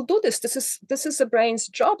brain will do this. This is the brain's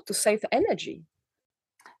job, to save energy.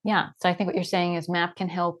 Yeah. So I think what you're saying is MAP can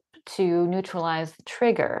help to neutralize the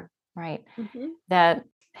trigger, right? Mm-hmm. That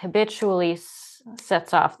habitually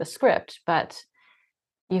sets off the script, but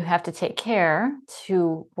you have to take care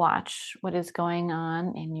to watch what is going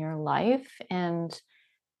on in your life and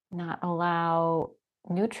not allow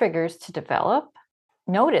new triggers to develop.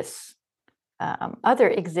 Notice other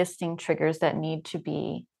existing triggers that need to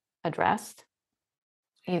be addressed,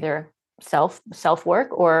 either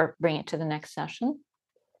self-work or bring it to the next session.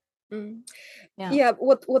 Yeah.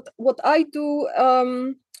 What I do,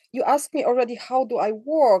 you asked me already, how do I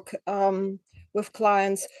work with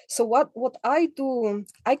clients? So what I do,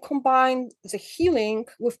 I combine the healing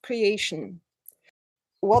with creation.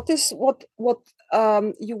 What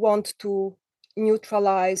you want to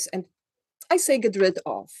neutralize, and I say get rid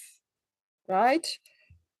of, right?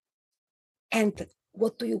 And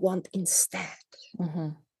what do you want instead? Mm-hmm.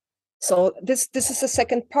 So this is the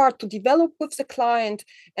second part, to develop with the client.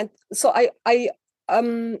 And so I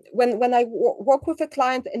when I work with a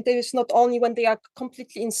client, and there is not only when they are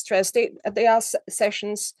completely in stress, there are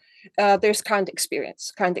sessions, there's current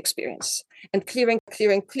experience, and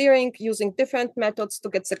clearing, using different methods to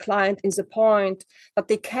get the client in the point that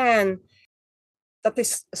they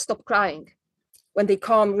stop crying when they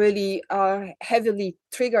come really heavily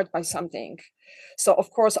triggered by something. So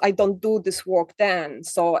of course I don't do this work then.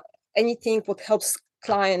 So anything what helps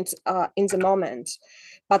client in the moment.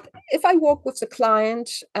 But if I work with the client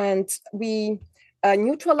and we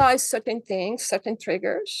neutralize certain things, certain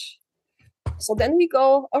triggers, so then we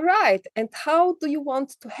go, all right, and how do you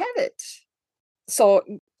want to have it? So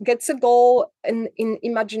get the goal in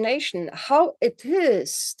imagination, how it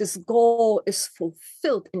is, this goal is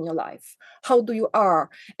fulfilled in your life. How do you are?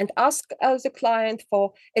 And ask the client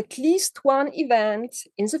for at least one event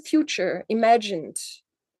in the future imagined.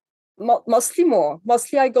 Mostly more.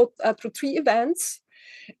 Mostly I go through 3 events,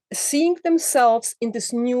 seeing themselves in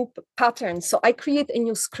this new pattern. So I create a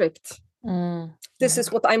new script. This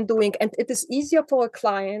is what I'm doing. And it is easier for a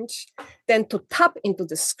client than to tap into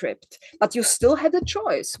the script. But you still have a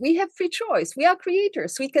choice. We have free choice. We are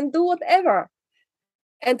creators. We can do whatever.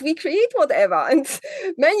 And we create whatever. And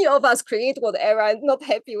many of us create whatever and not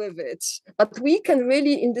happy with it. But we can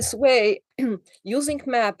really, in this way, using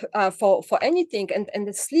MAP for anything. And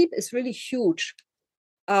the sleep is really huge.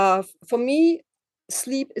 For me,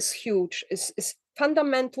 sleep is huge. It's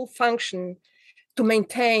fundamental function to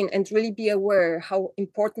maintain and really be aware how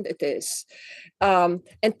important it is. And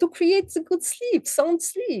to create the good sleep, sound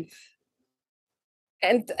sleep.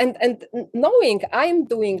 And knowing I'm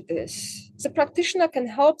doing this, the practitioner can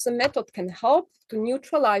help, the method can help to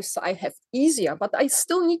neutralize, so I have easier, but I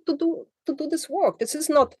still need to do this work. This is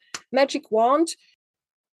not magic wand.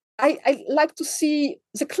 I like to see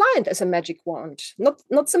the client as a magic wand, not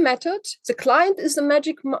the method. The client is the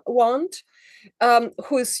magic wand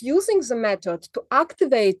who is using the method to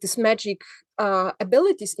activate this magic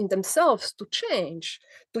abilities in themselves to change,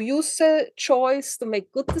 to use the choice to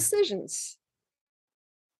make good decisions,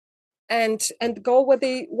 and go where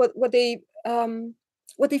they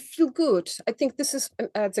feel good. I think this is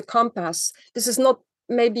the compass. This is not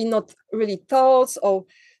maybe not really thoughts or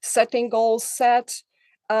setting goals set.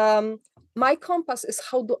 My compass is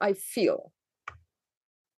how do I feel?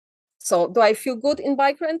 So do I feel good in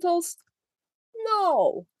bike rentals?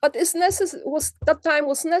 No, but it's necessary. That time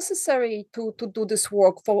was necessary to do this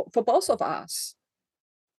work for both of us.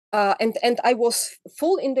 And I was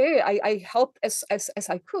full in there. I helped as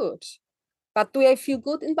I could. But do I feel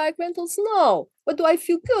good in bike rentals? No. But do I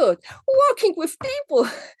feel good working with people?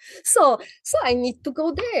 So I need to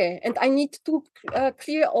go there, and I need to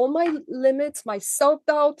clear all my limits, my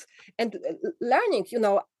self-doubt, and learning.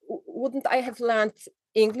 Wouldn't I have learned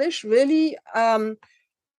English really?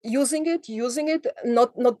 Using it,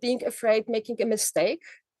 not being afraid, making a mistake,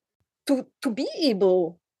 to be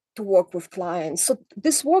able to work with clients. So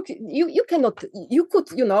this work, you could,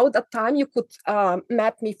 that time you could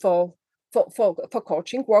map me for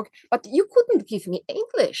coaching work, but you couldn't give me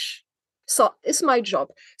English. So it's my job.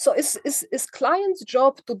 So it's client's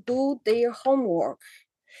job to do their homework.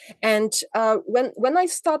 And when I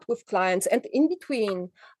start with clients, and in between,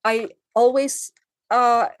 I always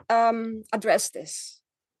address this,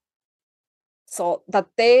 so that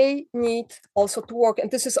they need also to work. And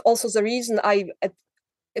this is also the reason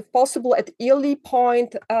if possible, at early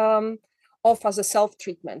point, offer the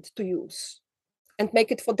self-treatment to use and make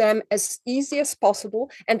it for them as easy as possible.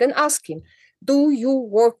 And then ask him, do you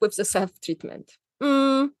work with the self-treatment?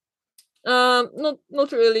 Not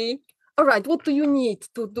really. All right, what do you need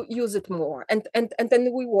to use it more? And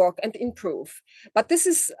then we work and improve. But this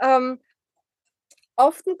is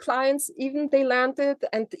often clients, even they landed,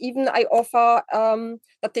 and even I offer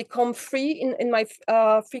that they come free in my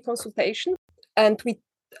free consultation, and we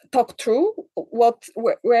talk through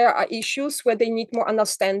where are issues, where they need more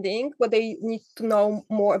understanding, where they need to know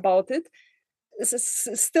more about it.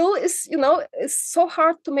 Still is, it's so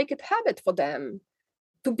hard to make it habit for them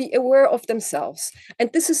to be aware of themselves. And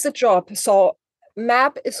this is the job. So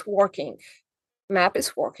MAP is working,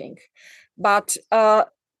 but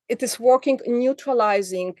it is working,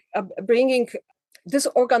 neutralizing, bringing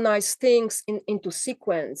disorganized things into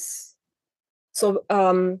sequence. So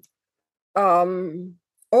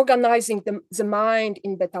organizing the mind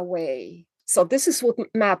in better way. So this is what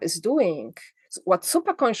MAP is doing, what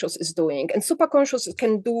superconscious is doing. And superconscious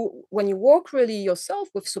can do, when you work really yourself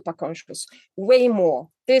with superconscious, way more.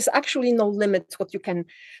 There's actually no limit what you can,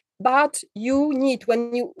 but you need,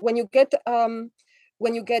 when you get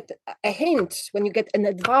a hint, when you get an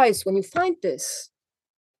advice, when you find this,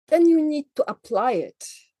 then you need to apply it.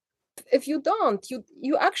 If you don't,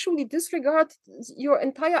 you actually disregard your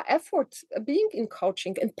entire effort being in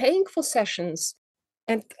coaching and paying for sessions,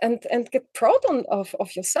 and get proud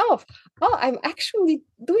of yourself. Oh, I'm actually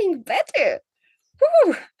doing better.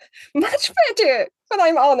 Whew, much better, when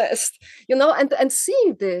I'm honest, and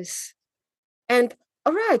seeing this. And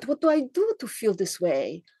all right, what do I do to feel this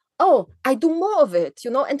way? Oh, I do more of it,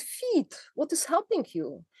 and feed what is helping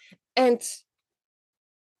you, and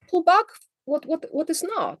pull back what is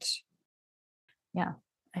not. Yeah,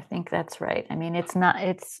 I think that's right. I mean, it's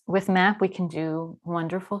with MAP, we can do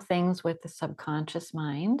wonderful things with the subconscious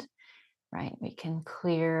mind, right? We can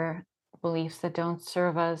clear beliefs that don't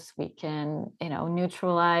serve us. We can,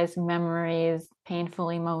 neutralize memories, painful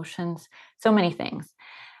emotions, so many things.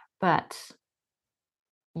 But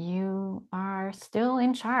you are still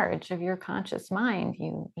in charge of your conscious mind.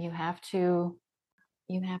 You have to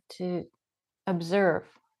observe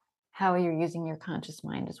how you're using your conscious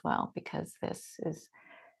mind as well, because this is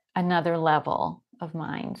another level of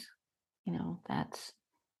mind, that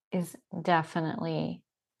is definitely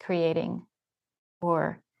creating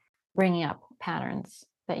or bringing up patterns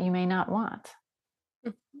that you may not want.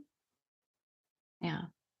 Yeah.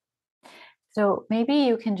 So maybe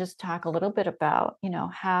you can just talk a little bit about,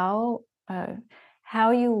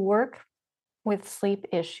 how you work with sleep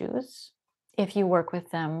issues, if you work with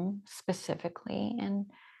them specifically, and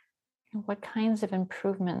what kinds of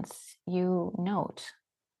improvements you note.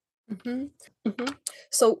 Mm-hmm. Mm-hmm.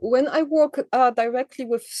 So when I work directly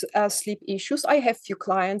with sleep issues, I have few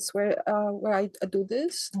clients where I do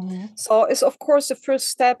this. Mm-hmm. So it's, of course, the first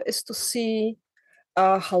step is to see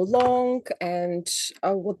how long, and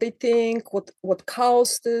what they think, what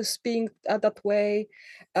caused this being that way.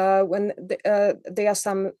 When there are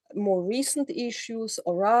some more recent issues,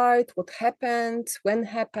 all right, what happened, when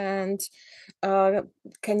happened,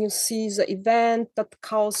 can you see the event that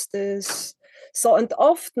caused this? So, and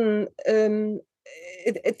often there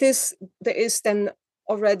is then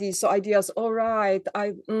already so ideas, all right,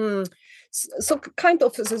 so kind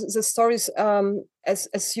of the stories,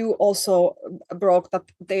 as you also broke, that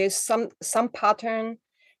there is some pattern,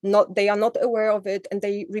 not they are not aware of it, and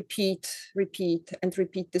they repeat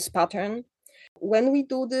this pattern. When we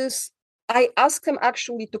do this, I ask them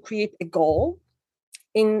actually to create a goal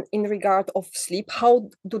in regard of sleep. How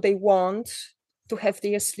do they want to have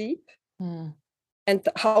their sleep? And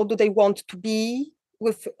how do they want to be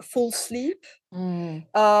with full sleep? And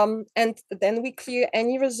then we clear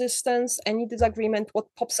any resistance, any disagreement, what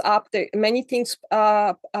pops up. There many things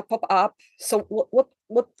pop up. So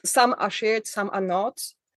what some are shared, some are not.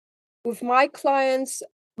 With my clients,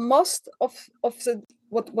 most of the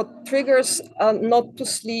what triggers not to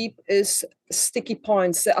sleep is sticky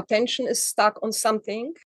points. The attention is stuck on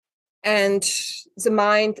something, and the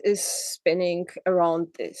mind is spinning around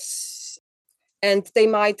this. And they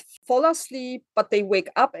might fall asleep, but they wake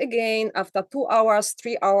up again after 2 hours,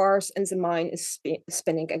 3 hours, and the mind is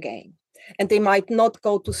spinning again. And they might not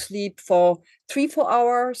go to sleep for 3-4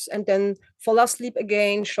 hours and then fall asleep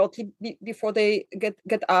again shortly before they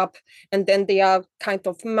get up, and then they are kind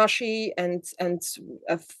of mushy and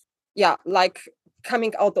like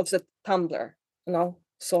coming out of the tumbler,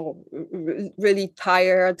 so really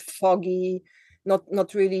tired, foggy,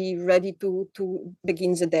 not really ready to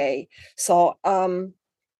begin the day. So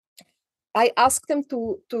I ask them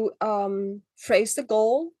to phrase the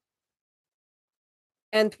goal,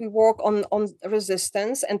 and we work on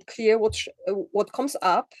resistance and clear what comes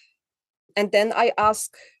up. And then I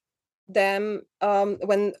ask them,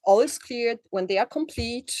 when all is cleared, when they are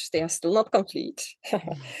complete, they are still not complete.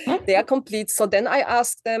 They are complete. So then I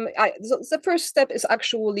ask them, the first step is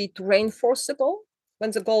actually to reinforce the goal.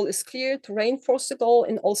 When the goal is clear, to reinforce the goal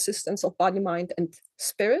in all systems of body, mind, and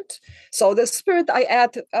spirit. So the spirit I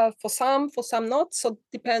add for some not. So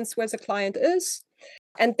depends where the client is.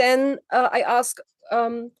 And then I ask,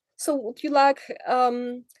 so would you like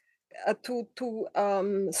to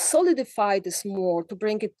solidify this more, to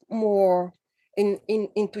bring it more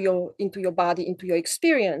into your body, into your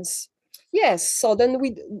experience? Yes. So then we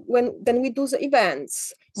do the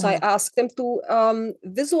events. So I ask them to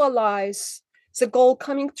visualize the goal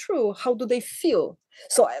coming true. How do they feel?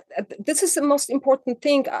 So this is the most important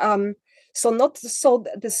thing.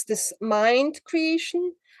 This mind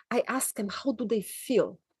creation. I ask them, how do they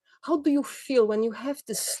feel? How do you feel when you have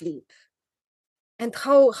this sleep? And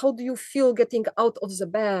how do you feel getting out of the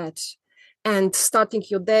bed and starting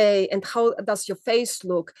your day, and how does your face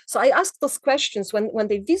look? So I ask those questions when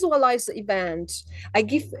they visualize the event. I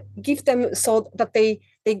give them so that they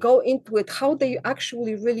go into it, how they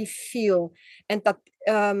actually really feel, and that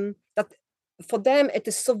for them it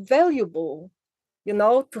is so valuable,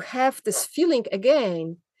 to have this feeling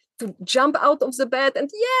again, to jump out of the bed and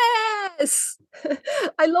yes,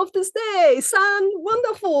 I love this day, sun,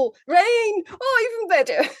 wonderful, rain, oh, even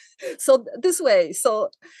better. So this way,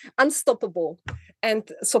 so unstoppable. And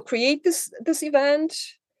so create this event.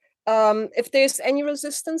 If there's any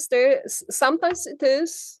resistance there, sometimes it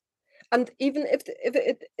is. And even if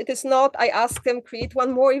it is not, I ask them, create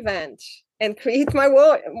one more event and create my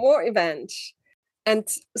more event. And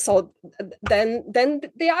so then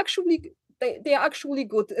they are actually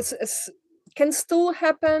good. It can still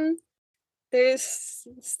happen. There's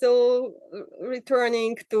still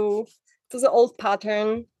returning to the old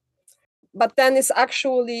pattern, but then it's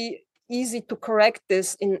actually easy to correct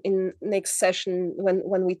this in next session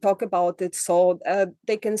when we talk about it. So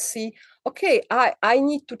they can see, okay, I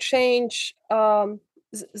need to change the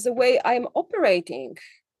way I'm operating,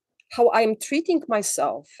 how I'm treating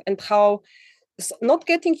myself, and how not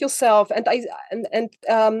getting yourself, and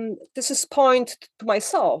this is point to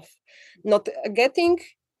myself, not getting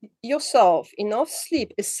yourself enough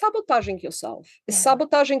sleep is sabotaging yourself, is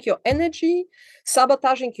sabotaging your energy,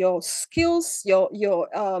 sabotaging your skills, your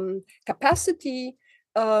capacity,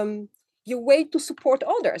 your way to support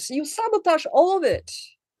others. You sabotage all of it.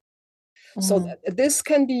 So this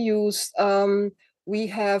can be used. We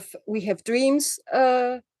have dreams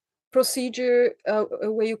procedure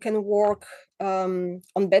where you can work on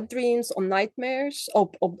bad dreams, on nightmares,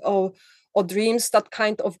 or dreams that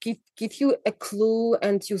kind of give you a clue,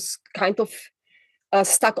 and you kind of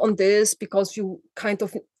stuck on this because you kind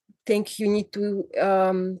of think you need to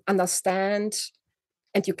understand,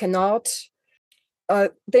 and you cannot.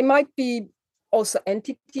 There might be also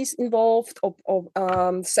entities involved,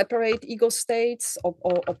 or separate ego states,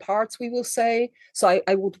 or parts, we will say. So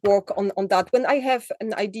I would work on that. When I have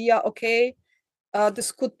an idea, okay,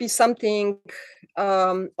 this could be something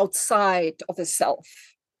outside of the self.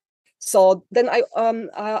 So then I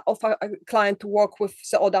offer a client to work with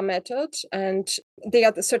the ODA method, and there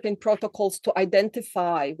are certain protocols to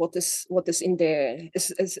identify what is in there.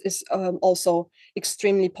 Is also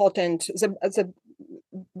extremely potent.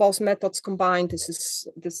 Both methods combined, this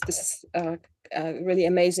is really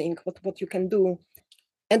amazing what you can do.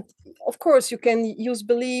 And of course, you can use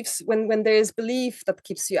beliefs when there is belief that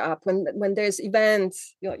keeps you up. When there's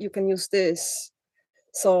events, you can use this.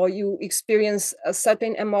 So you experience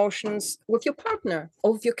certain emotions with your partner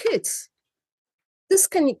or with your kids. This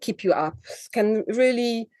can keep you up, can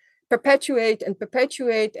really perpetuate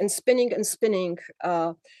and spinning and spinning.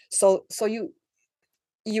 So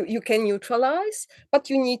you can neutralize, but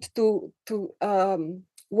you need to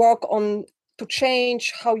work on to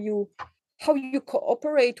change how you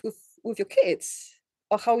cooperate with your kids,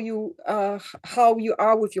 or how you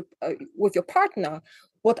are with your partner.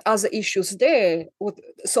 What are the issues there?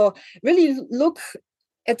 So really look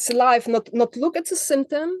at life, not look at the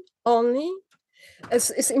symptom only.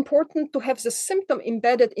 It's important to have the symptom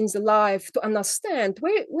embedded in the life, to understand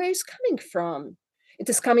where it's coming from. It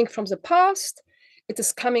is coming from the past. It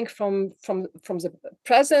is coming from the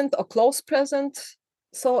present or close present.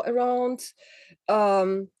 So around,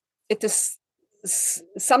 it is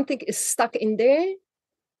something is stuck in there.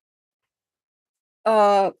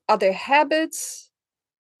 Other habits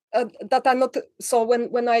that are not. So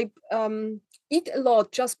when I eat a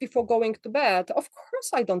lot just before going to bed, of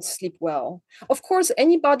course I don't sleep well. Of course,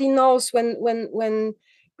 anybody knows when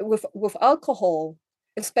with alcohol,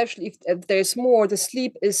 especially if there's more, the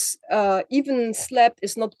sleep is even slept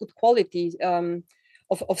is not good quality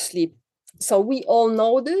of sleep. So we all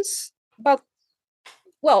know this, but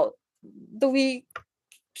well, do we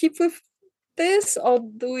keep with this, or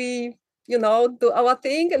do we do our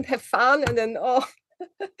thing and have fun, and then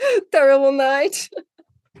terrible night.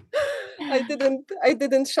 I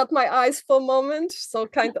didn't shut my eyes for a moment. So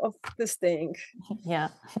kind of this thing. Yeah.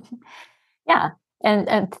 Yeah.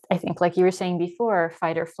 And I think, like you were saying before,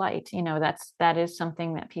 fight or flight, that is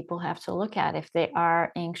something that people have to look at. If they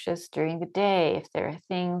are anxious during the day, if there are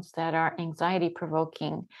things that are anxiety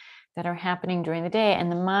provoking that are happening during the day,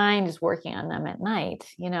 and the mind is working on them at night,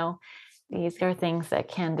 these are things that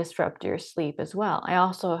can disrupt your sleep as well. I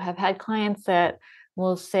also have had clients that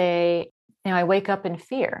will say, I wake up in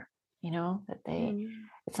fear, that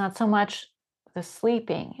it's not so much the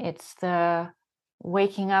sleeping, it's the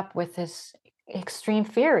waking up with this extreme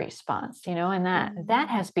fear response, and that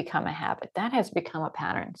has become a habit, that has become a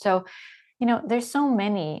pattern. So, there's so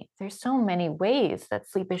many ways that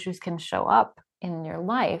sleep issues can show up in your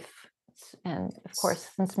life. And of course,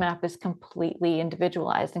 since MAP is completely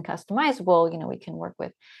individualized and customizable, we can work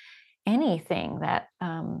with anything that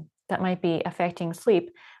might be affecting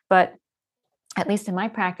sleep. But at least in my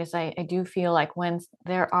practice, I do feel like when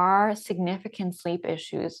there are significant sleep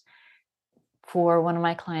issues for one of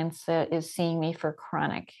my clients that is seeing me for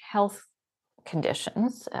chronic health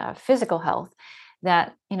conditions, physical health,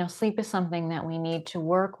 that sleep is something that we need to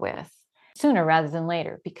work with sooner rather than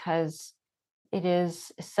later, because it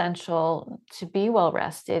is essential to be well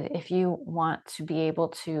rested if you want to be able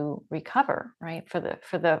to recover, right?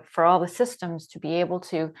 For all the systems to be able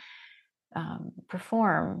to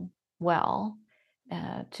perform well,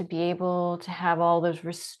 to be able to have all those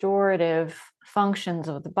restorative functions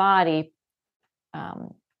of the body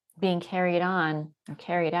being carried on or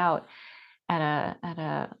carried out at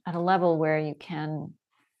a level where you can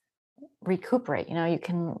recuperate, you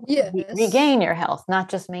can regain your health, not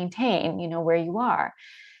just maintain, where you are.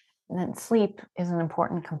 And then sleep is an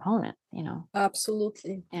important component,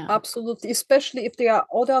 Absolutely. Yeah. Absolutely. Especially if there are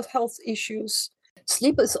other health issues.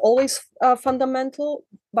 Sleep is always fundamental,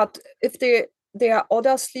 but if there are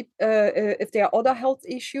other if there are other health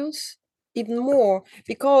issues, even more,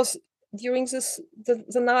 because during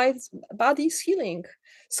the night, body is healing.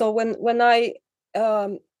 So when I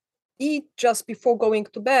eat just before going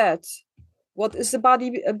to bed, what is the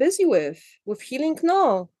body busy with? With healing?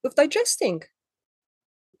 No, with digesting.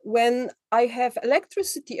 When I have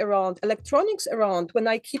electricity around, electronics around, when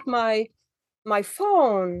I keep my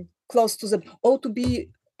phone close to to be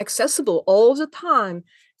accessible all the time,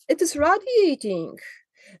 it is radiating.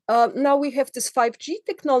 Now we have this 5G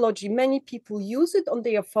technology. Many people use it on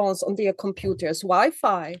their phones, on their computers,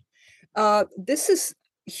 Wi-Fi. This is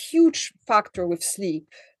a huge factor with sleep.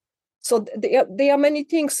 So there are many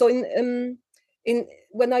things. So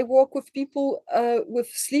When I work with people with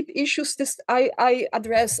sleep issues, I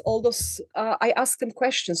address all those. I ask them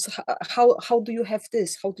questions. How do you have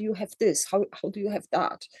this? How do you have this? How do you have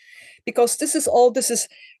that? Because this is all. This is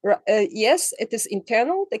yes, it is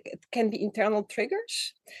internal. It can be internal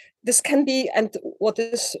triggers. This can be, and what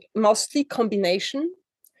is mostly combination.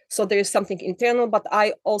 So there is something internal, but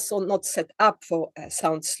I also not set up for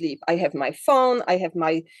sound sleep. I have my phone, I have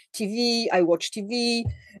my TV, I watch TV,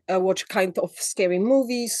 watch kind of scary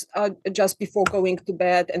movies just before going to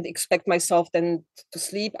bed and expect myself then to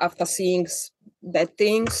sleep after seeing bad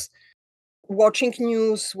things. Watching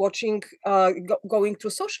news, going to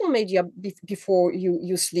social media before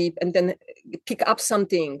you sleep, and then pick up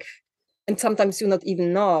something, and sometimes you not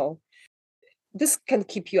even know. This can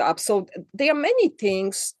keep you up. So there are many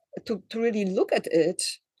things to really look at it,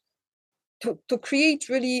 to create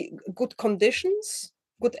really good conditions,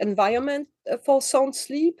 good environment for sound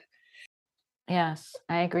sleep. Yes,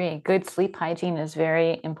 I agree. Good sleep hygiene is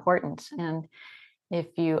very important. And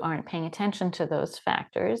if you aren't paying attention to those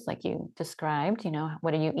factors, like you described,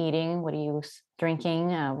 what are you eating? What are you drinking?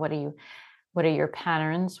 What are your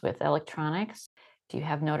patterns with electronics? Do you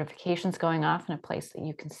have notifications going off in a place that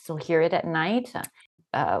you can still hear it at night?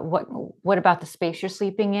 What about the space you're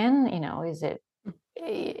sleeping in? Is it,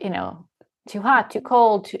 too hot, too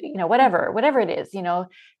cold, whatever it is,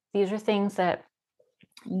 these are things that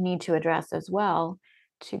you need to address as well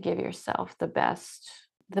to give yourself the best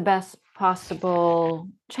possible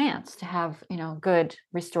chance to have, good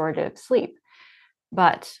restorative sleep.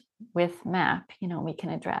 But with MAP, we can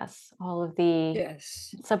address all of the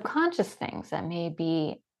subconscious things that may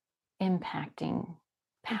be impacting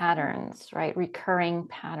patterns, right? Recurring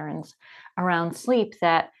patterns around sleep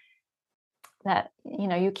that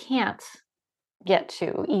you can't get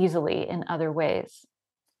to easily in other ways.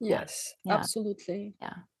 Yes, absolutely.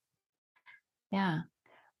 Yeah.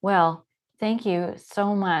 Well, thank you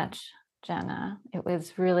so much, Jenna. It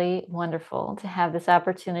was really wonderful to have this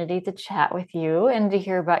opportunity to chat with you and to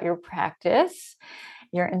hear about your practice,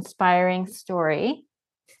 your inspiring story,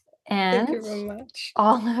 and thank you very much.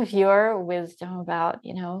 All of your wisdom about,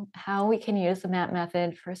 how we can use the MAP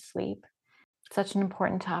method for sleep. Such an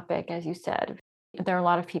important topic, as you said. There are a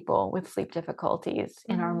lot of people with sleep difficulties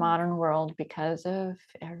in our modern world because of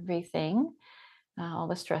everything. All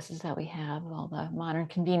the stresses that we have, all the modern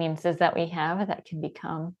conveniences that we have that can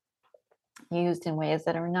become used in ways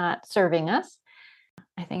that are not serving us.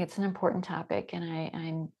 I think it's an important topic, and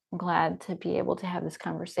I'm glad to be able to have this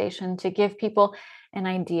conversation to give people an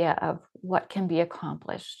idea of what can be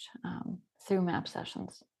accomplished through MAP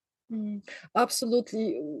sessions.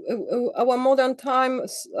 Absolutely. Our modern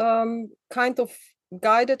times kind of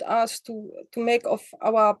guided us to make of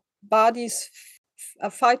our bodies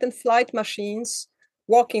fight and flight machines,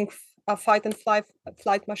 walking fight and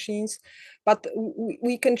flight machines. But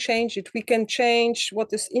we can change it. We can change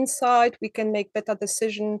what is inside. We can make better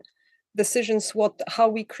decisions. How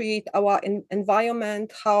we create our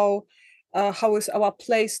environment. How is our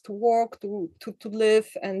place to work, to live,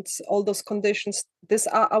 and all those conditions. These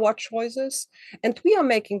are our choices, and we are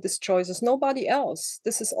making these choices, nobody else.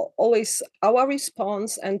 This is always our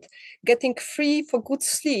response, and getting free for good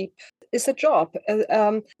sleep is a job.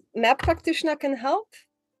 MAP practitioner can help,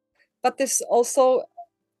 but this also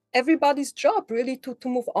everybody's job really to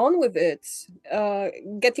move on with it,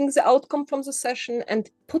 getting the outcome from the session and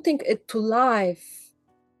putting it to life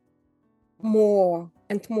more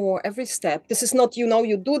and more every step. This is not,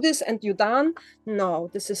 you do this and you're done. No,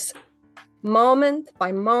 this is moment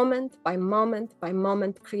by moment by moment by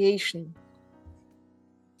moment creation.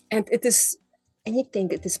 And it is anything,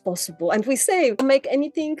 it is possible. And we say, make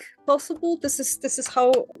anything possible. This is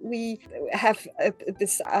how we have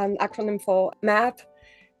this acronym for MAP.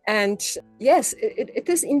 And yes, it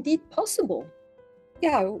is indeed possible.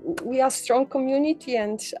 Yeah, we are a strong community,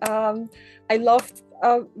 and I loved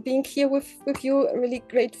being here with you. Really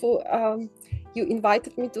grateful you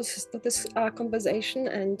invited me to this conversation,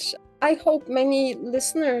 and I hope many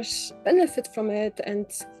listeners benefit from it and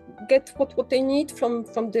get what they need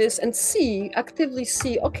from this, and actively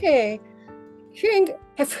see, okay,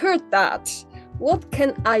 have heard that. What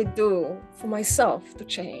can I do for myself to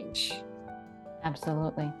change?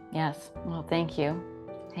 Absolutely. Yes. Well, thank you.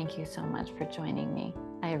 Thank you so much for joining me.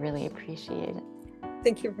 I really appreciate it.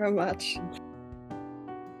 Thank you very much.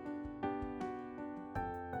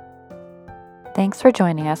 Thanks for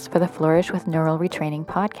joining us for the Flourish with Neural Retraining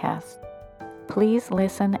podcast. Please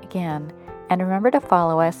listen again, and remember to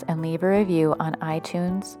follow us and leave a review on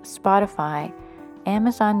iTunes, Spotify,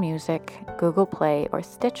 Amazon Music, Google Play, or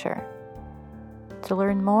Stitcher. To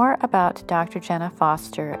learn more about Dr. Jenna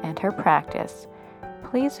Foster and her practice,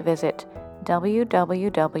 please visit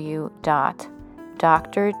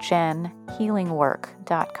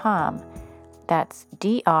www.drjenhealingwork.com. That's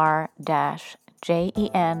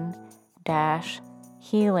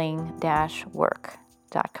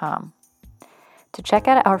dr-jen-healing-work.com. To check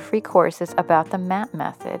out our free courses about the MAP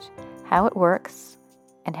method, how it works,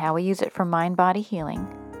 and how we use it for mind-body healing,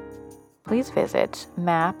 please visit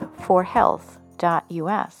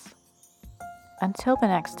map4health.us. Until the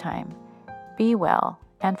next time, be well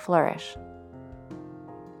and flourish.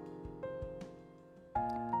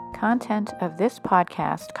 Content of this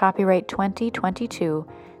podcast copyright 2022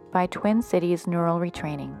 by Twin Cities Neural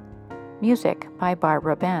Retraining. Music by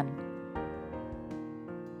Barbara Ben.